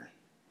fear,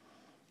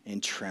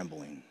 in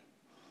trembling,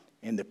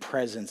 in the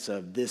presence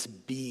of this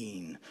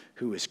being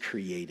who has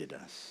created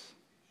us.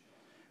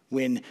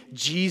 When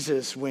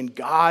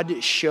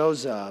God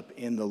shows up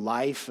in the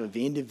life of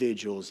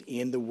individuals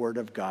in the Word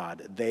of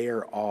God, they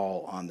are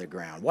all on the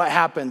ground. What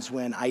happens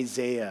when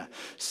Isaiah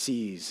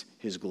sees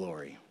his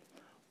glory?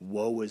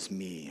 Woe is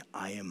me,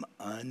 I am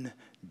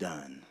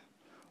undone.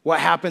 What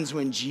happens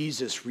when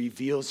Jesus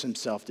reveals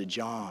himself to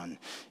John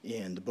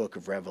in the book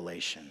of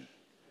Revelation?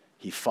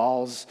 He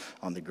falls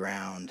on the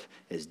ground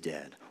as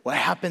dead. What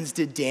happens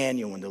to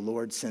Daniel when the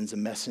Lord sends a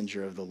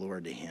messenger of the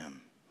Lord to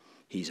him?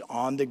 He's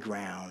on the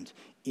ground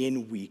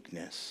in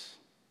weakness,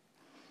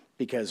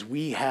 because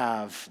we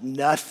have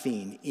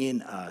nothing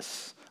in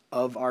us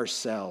of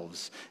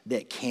ourselves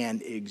that can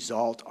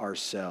exalt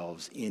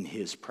ourselves in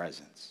his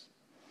presence.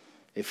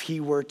 If he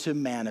were to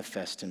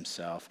manifest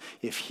himself,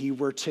 if he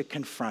were to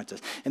confront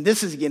us. And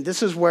this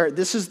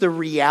is the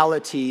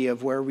reality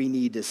of where we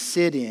need to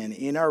sit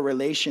in our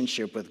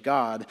relationship with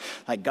God.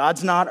 Like,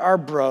 God's not our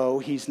bro,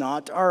 he's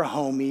not our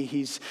homie,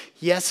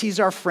 he's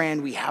our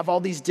friend. We have all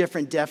these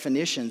different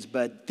definitions,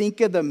 but think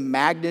of the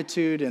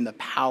magnitude and the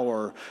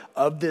power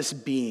of this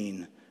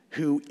being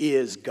who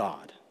is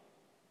God.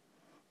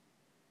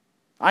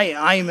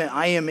 I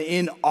am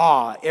in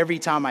awe every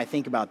time I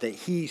think about that.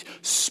 He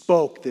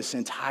spoke this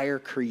entire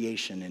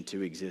creation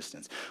into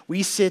existence.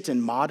 We sit in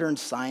modern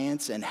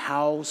science, and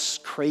how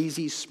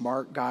crazy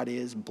smart God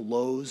is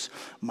blows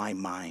my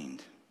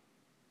mind.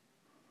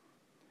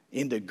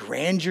 In the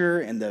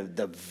grandeur and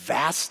the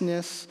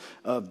vastness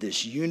of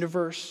this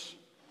universe,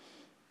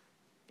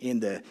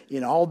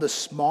 in all the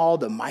small,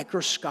 the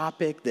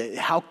microscopic,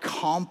 how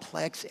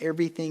complex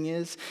everything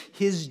is,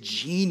 his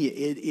genius,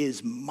 it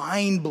is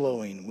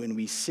mind-blowing when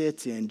we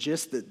sit in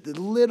just the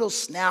little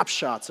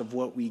snapshots of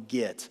what we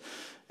get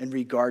in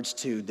regards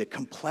to the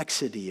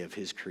complexity of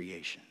his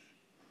creation.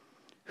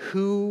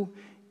 Who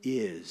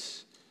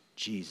is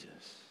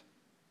Jesus?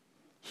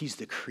 He's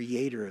the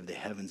creator of the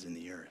heavens and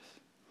the earth.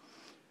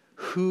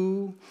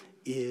 Who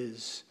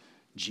is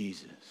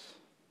Jesus?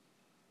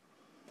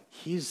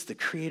 He's the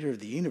creator of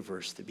the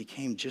universe that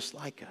became just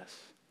like us.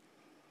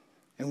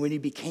 And when he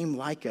became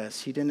like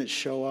us, he didn't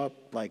show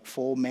up like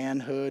full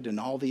manhood and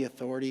all the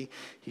authority.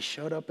 He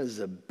showed up as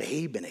a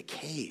babe in a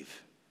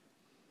cave,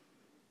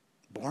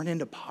 born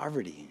into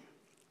poverty,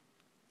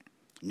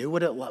 knew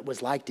what it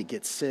was like to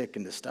get sick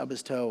and to stub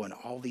his toe and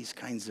all these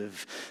kinds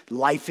of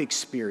life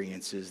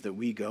experiences that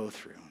we go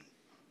through.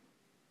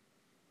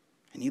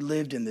 And he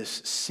lived in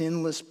this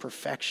sinless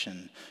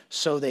perfection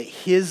so that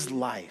his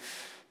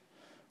life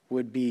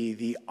would be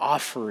the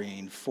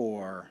offering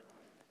for,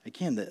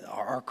 again,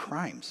 our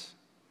crimes.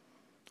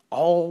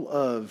 All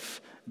of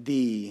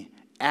the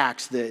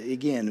acts that,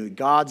 again,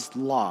 God's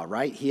law,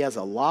 right? He has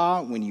a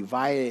law. When you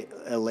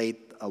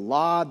violate a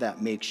law,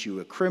 that makes you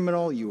a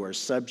criminal. You are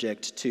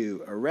subject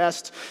to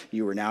arrest.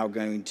 You are now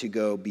going to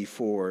go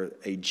before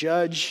a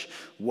judge.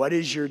 What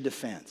is your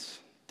defense?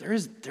 There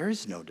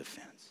is no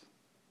defense.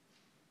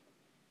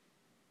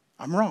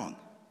 I'm wrong.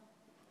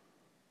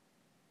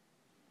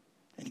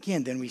 And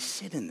again, then we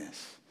sit in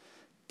this.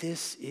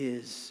 This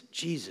is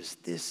Jesus.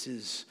 This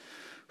is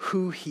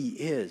who he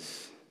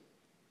is.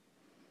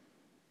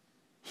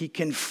 He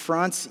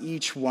confronts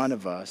each one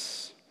of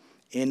us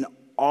in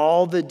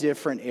all the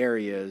different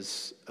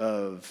areas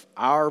of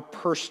our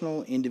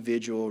personal,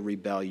 individual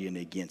rebellion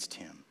against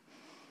him.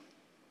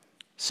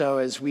 So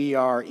as we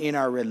are in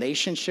our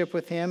relationship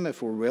with him,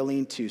 if we're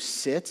willing to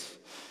sit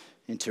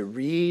and to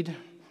read,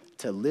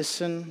 to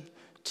listen,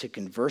 to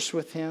converse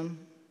with him,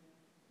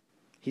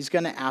 he's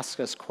going to ask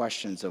us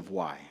questions of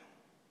why.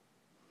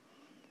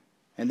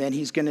 And then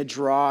he's going to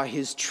draw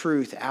his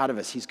truth out of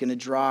us. He's going to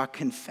draw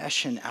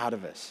confession out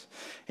of us.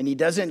 And he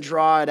doesn't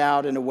draw it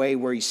out in a way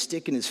where he's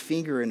sticking his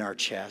finger in our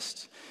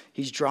chest.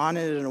 He's drawing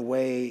it in a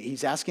way,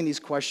 he's asking these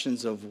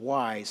questions of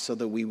why, so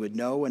that we would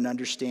know and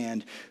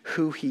understand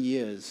who he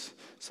is,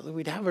 so that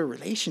we'd have a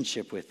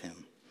relationship with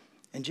him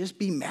and just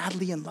be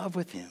madly in love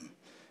with him.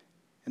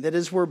 And that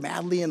as we're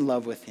madly in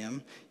love with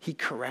him, he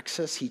corrects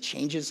us, he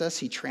changes us,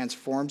 he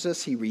transforms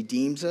us, he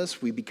redeems us.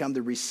 We become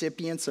the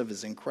recipients of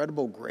his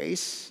incredible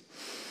grace.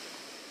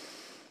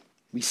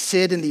 We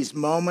sit in these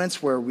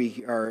moments where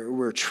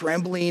we're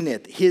trembling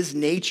at his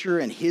nature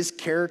and his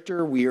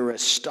character. We are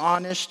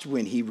astonished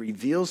when he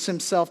reveals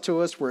himself to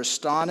us. We're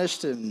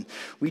astonished, and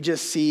we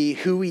just see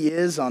who he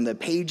is on the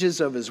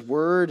pages of his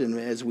word, and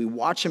as we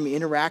watch him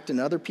interact in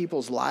other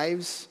people's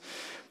lives.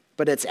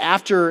 But it's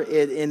after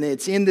it, and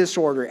it's in this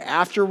order.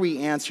 After we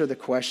answer the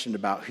question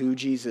about who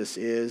Jesus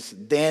is,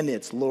 then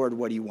it's, Lord,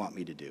 what do you want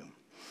me to do?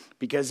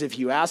 Because if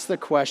you ask the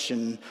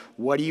question,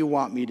 what do you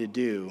want me to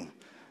do,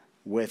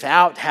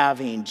 without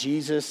having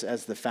Jesus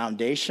as the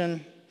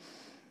foundation,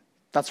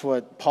 that's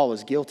what Paul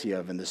is guilty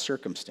of in this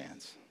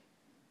circumstance.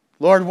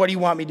 Lord, what do you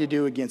want me to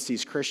do against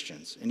these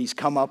Christians? And he's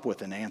come up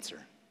with an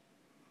answer.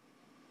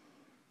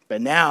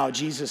 But now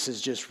Jesus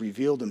has just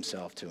revealed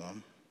himself to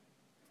him.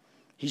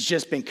 He's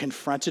just been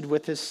confronted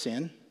with his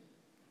sin.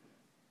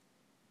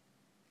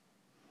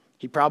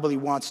 He probably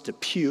wants to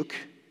puke.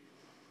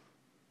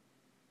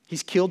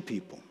 He's killed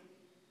people.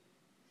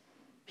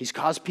 He's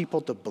caused people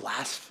to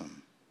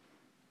blaspheme.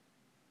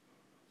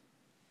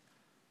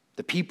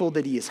 The people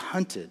that he has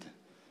hunted,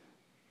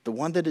 the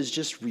one that has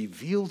just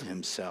revealed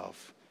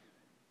himself,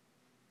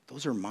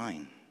 those are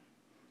mine.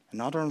 And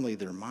not only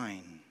they're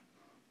mine,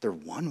 they're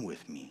one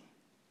with me.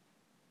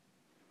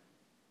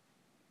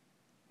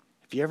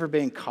 Have you ever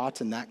been caught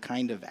in that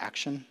kind of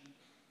action?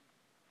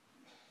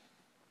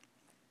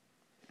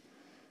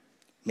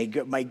 May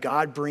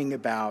God bring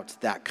about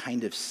that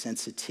kind of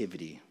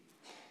sensitivity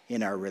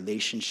in our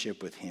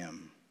relationship with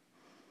him,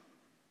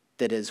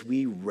 that as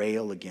we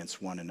rail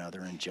against one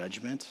another in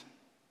judgment,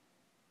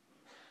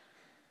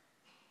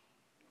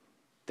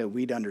 that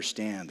we'd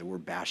understand that we're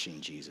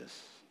bashing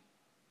Jesus.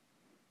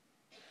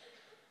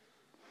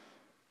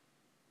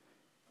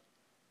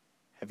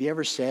 Have you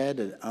ever said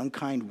an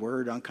unkind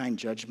word, unkind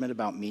judgment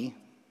about me?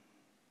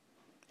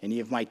 Any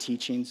of my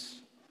teachings?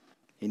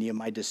 Any of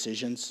my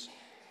decisions?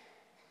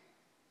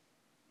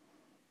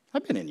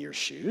 I've been in your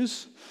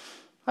shoes.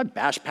 I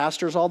bash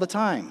pastors all the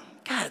time.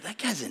 God, that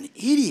guy's an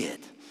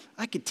idiot.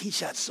 I could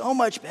teach that so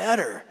much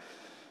better.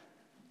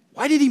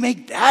 Why did he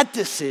make that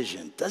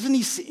decision? Doesn't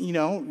he see,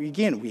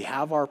 again, we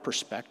have our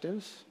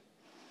perspectives.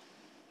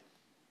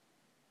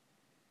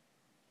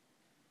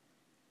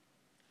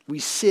 We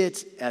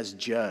sit as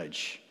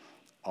judge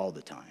all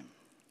the time.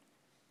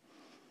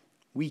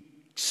 We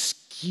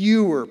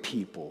skewer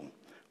people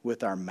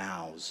with our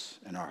mouths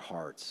and our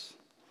hearts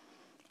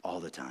all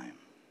the time.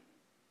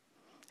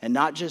 And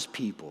not just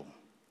people,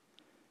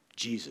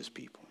 Jesus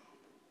people.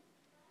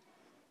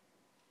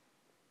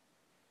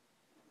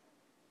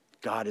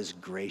 God is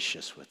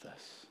gracious with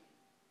us.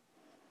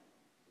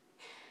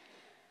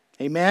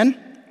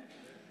 Amen?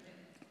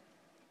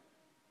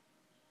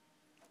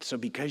 So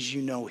because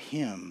you know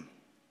him,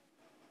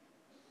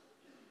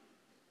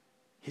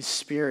 his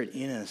Spirit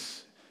in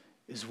us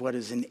is what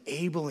is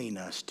enabling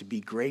us to be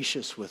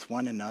gracious with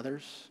one another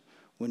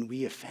when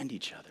we offend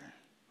each other.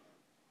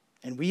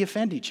 And we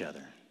offend each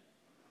other.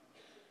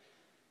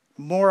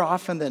 More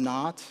often than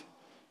not,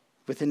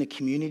 within a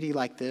community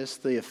like this,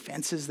 the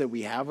offenses that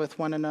we have with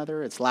one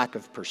another, it's lack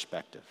of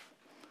perspective.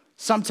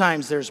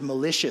 Sometimes there's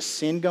malicious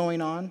sin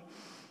going on.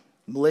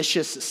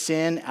 Malicious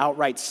sin,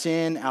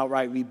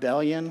 outright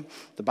rebellion.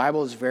 The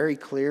Bible is very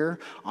clear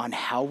on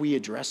how we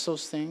address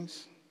those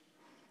things.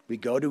 We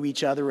go to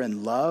each other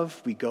in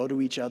love. We go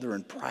to each other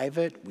in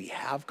private. We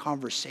have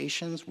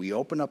conversations. We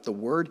open up the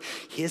Word,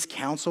 his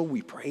counsel.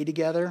 We pray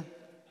together.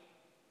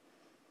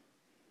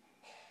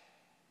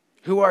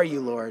 Who are you,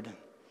 Lord?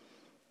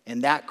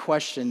 And that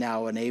question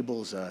now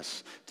enables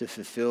us to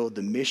fulfill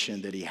the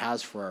mission that he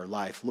has for our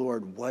life.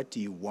 Lord, what do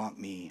you want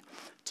me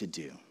to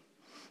do?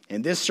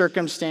 In this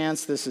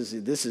circumstance, this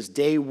is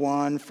day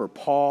one for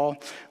Paul,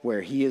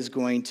 where he is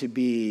going to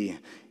be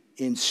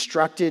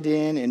instructed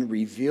in and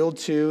revealed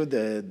to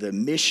the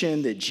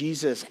mission that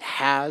Jesus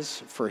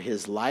has for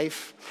his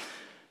life.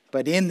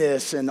 But in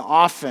this, and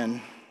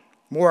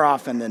more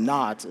often than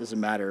not, as a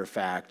matter of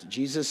fact,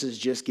 Jesus is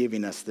just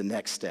giving us the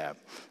next step.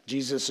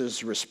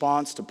 Jesus'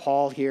 response to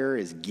Paul here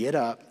is get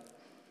up,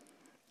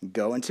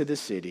 go into the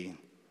city,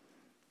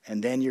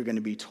 and then you're going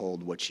to be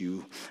told what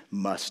you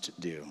must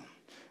do.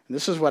 And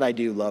this is what I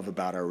do love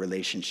about our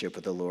relationship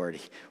with the Lord.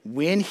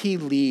 When he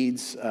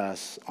leads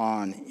us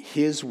on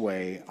his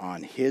way,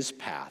 on his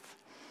path,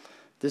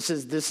 this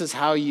is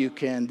how you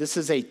can, this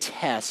is a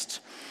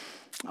test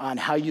on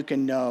how you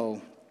can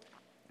know,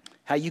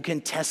 how you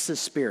can test the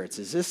spirits.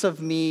 Is this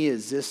of me?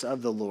 Is this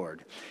of the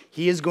Lord?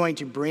 He is going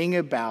to bring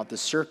about the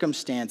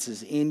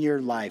circumstances in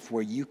your life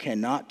where you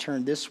cannot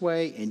turn this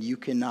way and you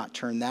cannot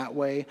turn that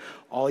way.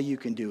 All you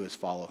can do is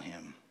follow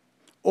him.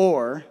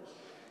 Or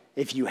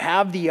if you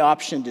have the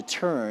option to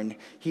turn,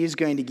 he is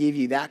going to give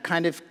you that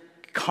kind of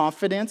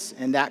confidence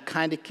and that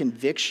kind of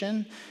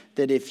conviction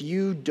that if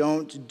you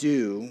don't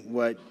do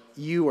what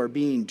you are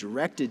being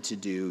directed to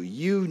do,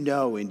 you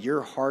know in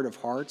your heart of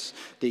hearts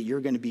that you're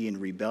going to be in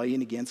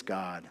rebellion against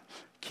God,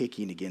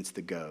 kicking against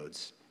the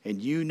goads. And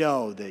you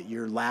know that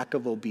your lack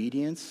of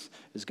obedience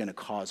is going to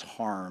cause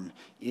harm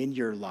in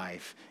your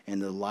life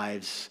and the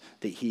lives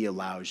that he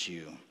allows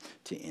you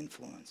to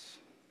influence.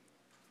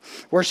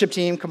 Worship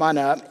team, come on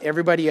up.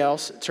 Everybody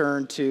else,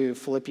 turn to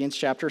Philippians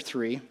chapter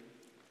 3.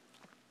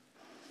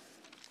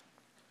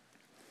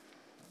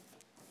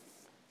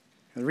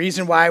 The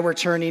reason why we're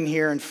turning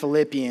here in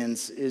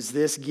Philippians is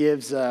this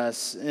gives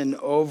us an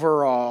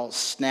overall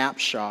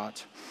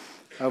snapshot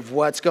of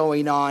what's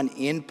going on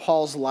in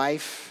Paul's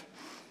life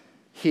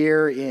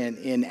here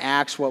in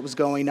Acts, what was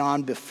going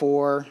on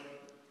before,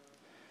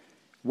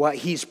 what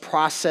he's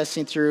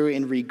processing through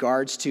in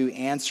regards to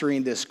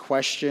answering this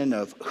question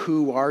of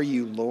who are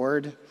you,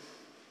 Lord?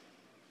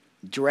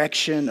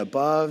 Direction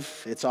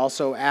above. It's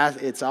also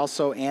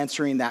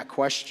answering that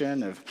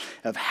question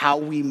of how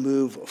we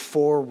move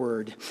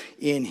forward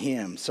in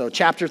him. So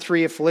chapter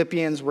 3 of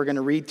Philippians, we're going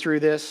to read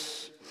through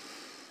this.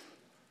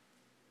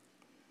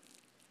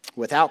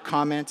 without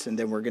comment, and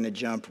then we're going to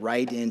jump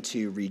right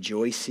into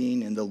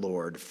rejoicing in the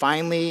Lord.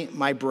 Finally,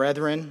 my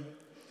brethren,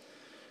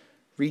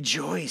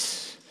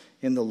 rejoice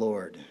in the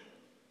Lord.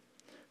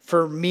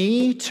 For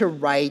me to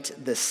write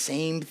the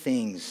same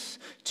things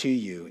to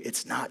you,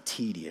 it's not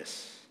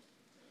tedious,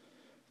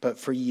 but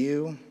for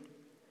you,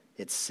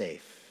 it's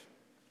safe.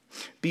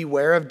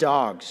 Beware of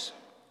dogs.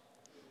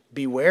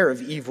 Beware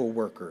of evil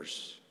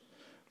workers.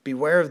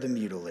 Beware of the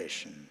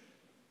mutilation.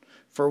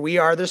 For we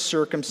are the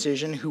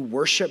circumcision who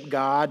worship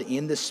God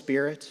in the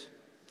Spirit,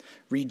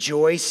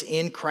 rejoice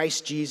in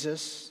Christ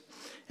Jesus,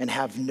 and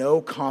have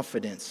no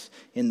confidence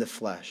in the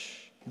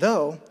flesh.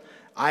 Though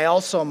I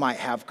also might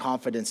have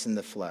confidence in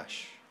the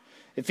flesh.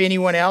 If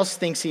anyone else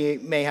thinks he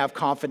may have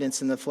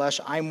confidence in the flesh,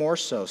 I more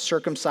so.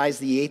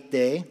 Circumcised the 8th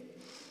day,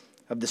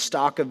 of the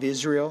stock of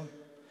Israel,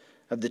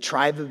 of the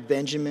tribe of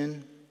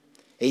Benjamin,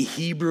 a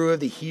Hebrew of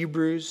the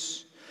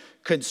Hebrews,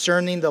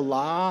 concerning the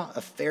law,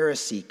 a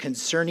Pharisee,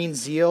 concerning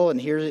zeal,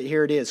 and here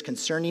it is,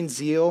 concerning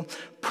zeal,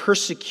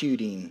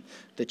 persecuting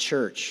the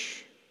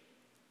church,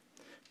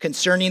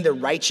 concerning the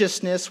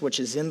righteousness which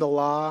is in the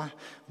law,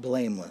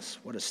 blameless.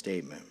 What a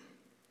statement.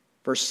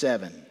 Verse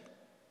 7,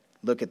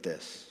 look at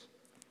this.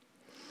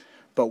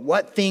 But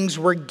what things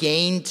were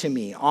gained to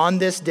me on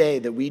this day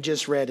that we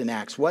just read in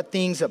Acts, what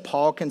things that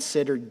Paul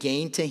considered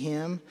gain to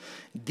him,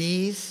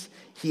 these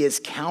he has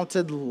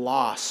counted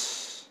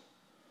loss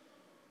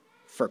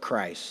for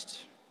Christ.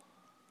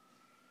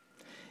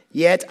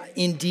 Yet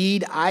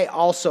indeed I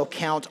also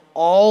count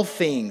all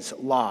things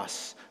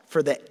loss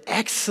for the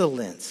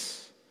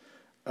excellence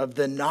of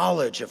the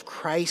knowledge of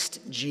Christ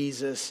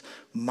Jesus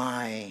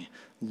my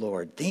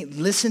Lord.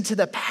 Listen to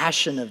the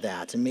passion of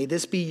that, and may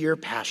this be your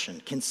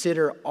passion.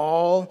 Consider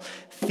all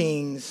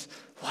things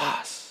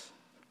loss.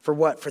 For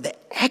what? For the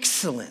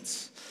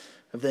excellence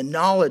of the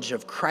knowledge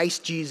of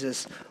Christ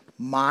Jesus,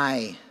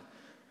 my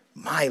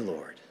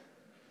Lord,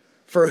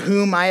 for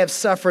whom I have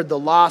suffered the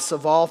loss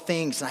of all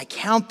things, and I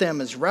count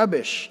them as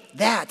rubbish,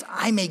 that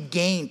I may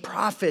gain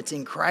profit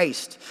in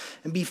Christ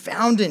and be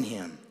found in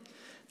him,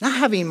 not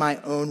having my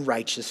own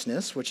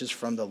righteousness, which is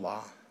from the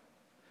law,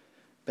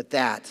 but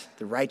that,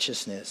 the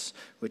righteousness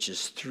which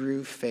is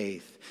through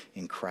faith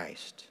in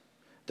Christ.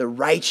 The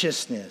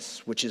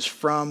righteousness which is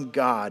from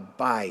God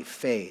by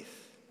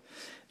faith,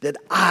 that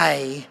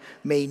I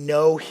may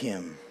know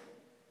him,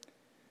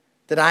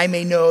 that I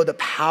may know the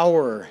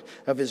power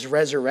of his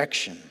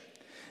resurrection,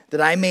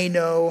 that I may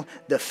know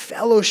the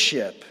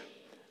fellowship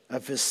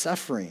of his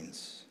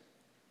sufferings,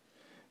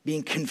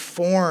 being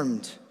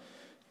conformed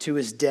to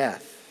his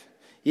death,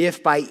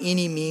 if by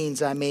any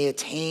means I may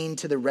attain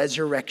to the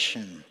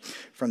resurrection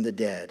from the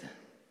dead.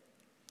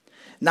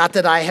 Not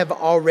that I have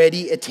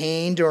already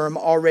attained or am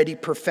already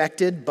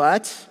perfected,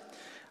 but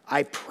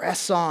I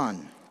press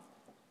on.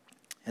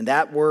 And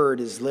that word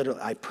is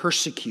literally, I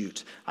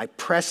persecute. I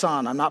press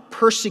on. I'm not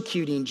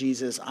persecuting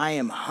Jesus. I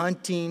am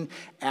hunting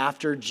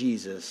after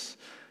Jesus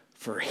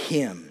for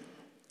him.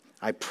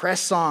 I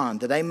press on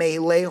that I may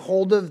lay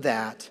hold of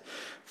that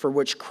for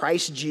which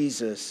Christ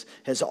Jesus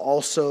has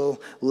also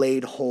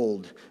laid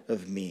hold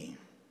of me.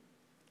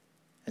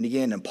 And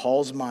again, in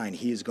Paul's mind,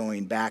 he is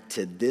going back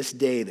to this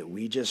day that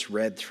we just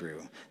read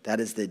through.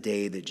 That is the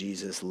day that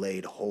Jesus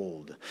laid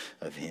hold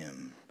of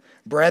him.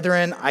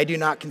 Brethren, I do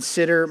not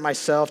consider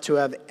myself to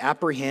have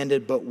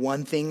apprehended, but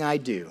one thing I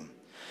do,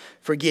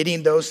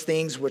 forgetting those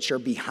things which are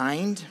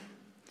behind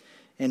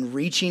and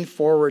reaching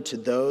forward to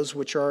those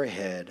which are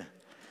ahead,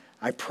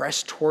 I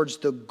press towards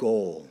the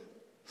goal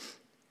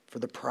for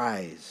the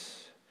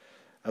prize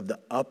of the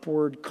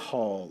upward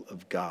call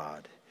of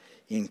God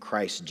in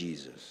Christ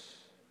Jesus.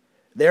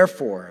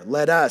 Therefore,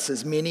 let us,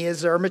 as many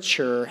as are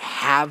mature,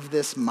 have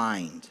this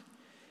mind.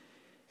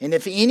 And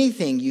if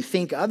anything you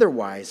think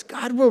otherwise,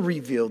 God will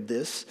reveal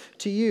this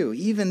to you,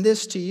 even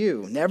this to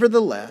you.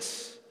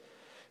 Nevertheless,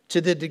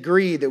 to the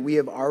degree that we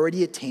have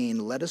already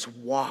attained, let us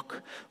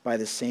walk by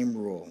the same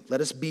rule. Let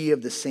us be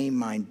of the same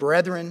mind.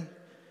 Brethren,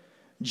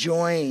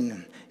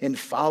 join in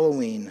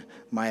following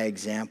my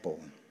example.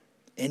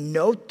 And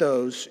note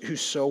those who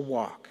so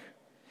walk,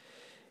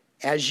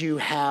 as you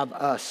have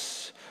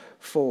us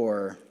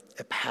for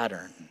a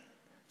pattern.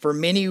 For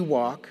many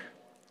walk,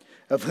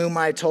 of whom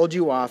I told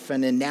you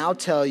often, and now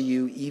tell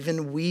you,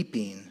 even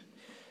weeping,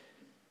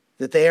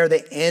 that they are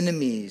the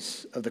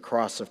enemies of the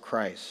cross of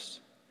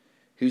Christ,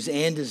 whose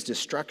end is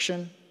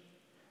destruction,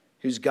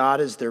 whose God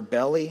is their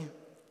belly,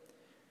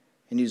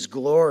 and whose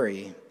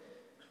glory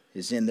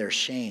is in their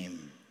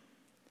shame,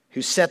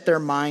 who set their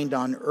mind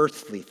on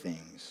earthly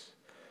things.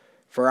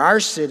 For our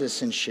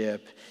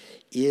citizenship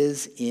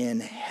is in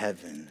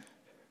heaven,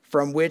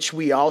 from which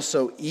we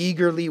also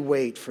eagerly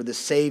wait for the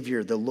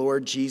Savior, the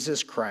Lord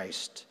Jesus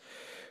Christ,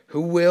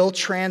 who will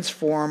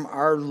transform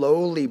our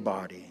lowly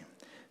body,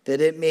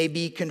 that it may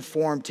be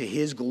conformed to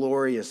his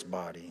glorious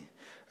body,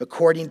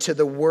 according to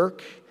the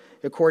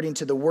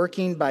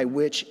working by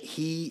which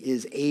he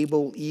is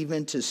able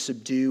even to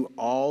subdue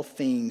all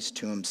things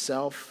to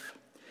himself.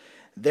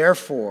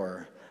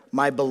 Therefore,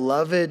 my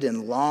beloved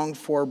and longed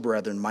for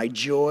brethren, my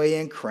joy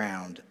and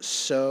crown,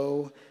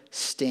 so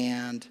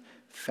stand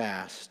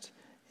fast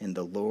in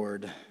the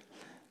Lord,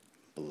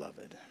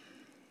 beloved.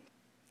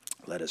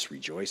 Let us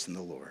rejoice in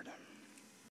the Lord.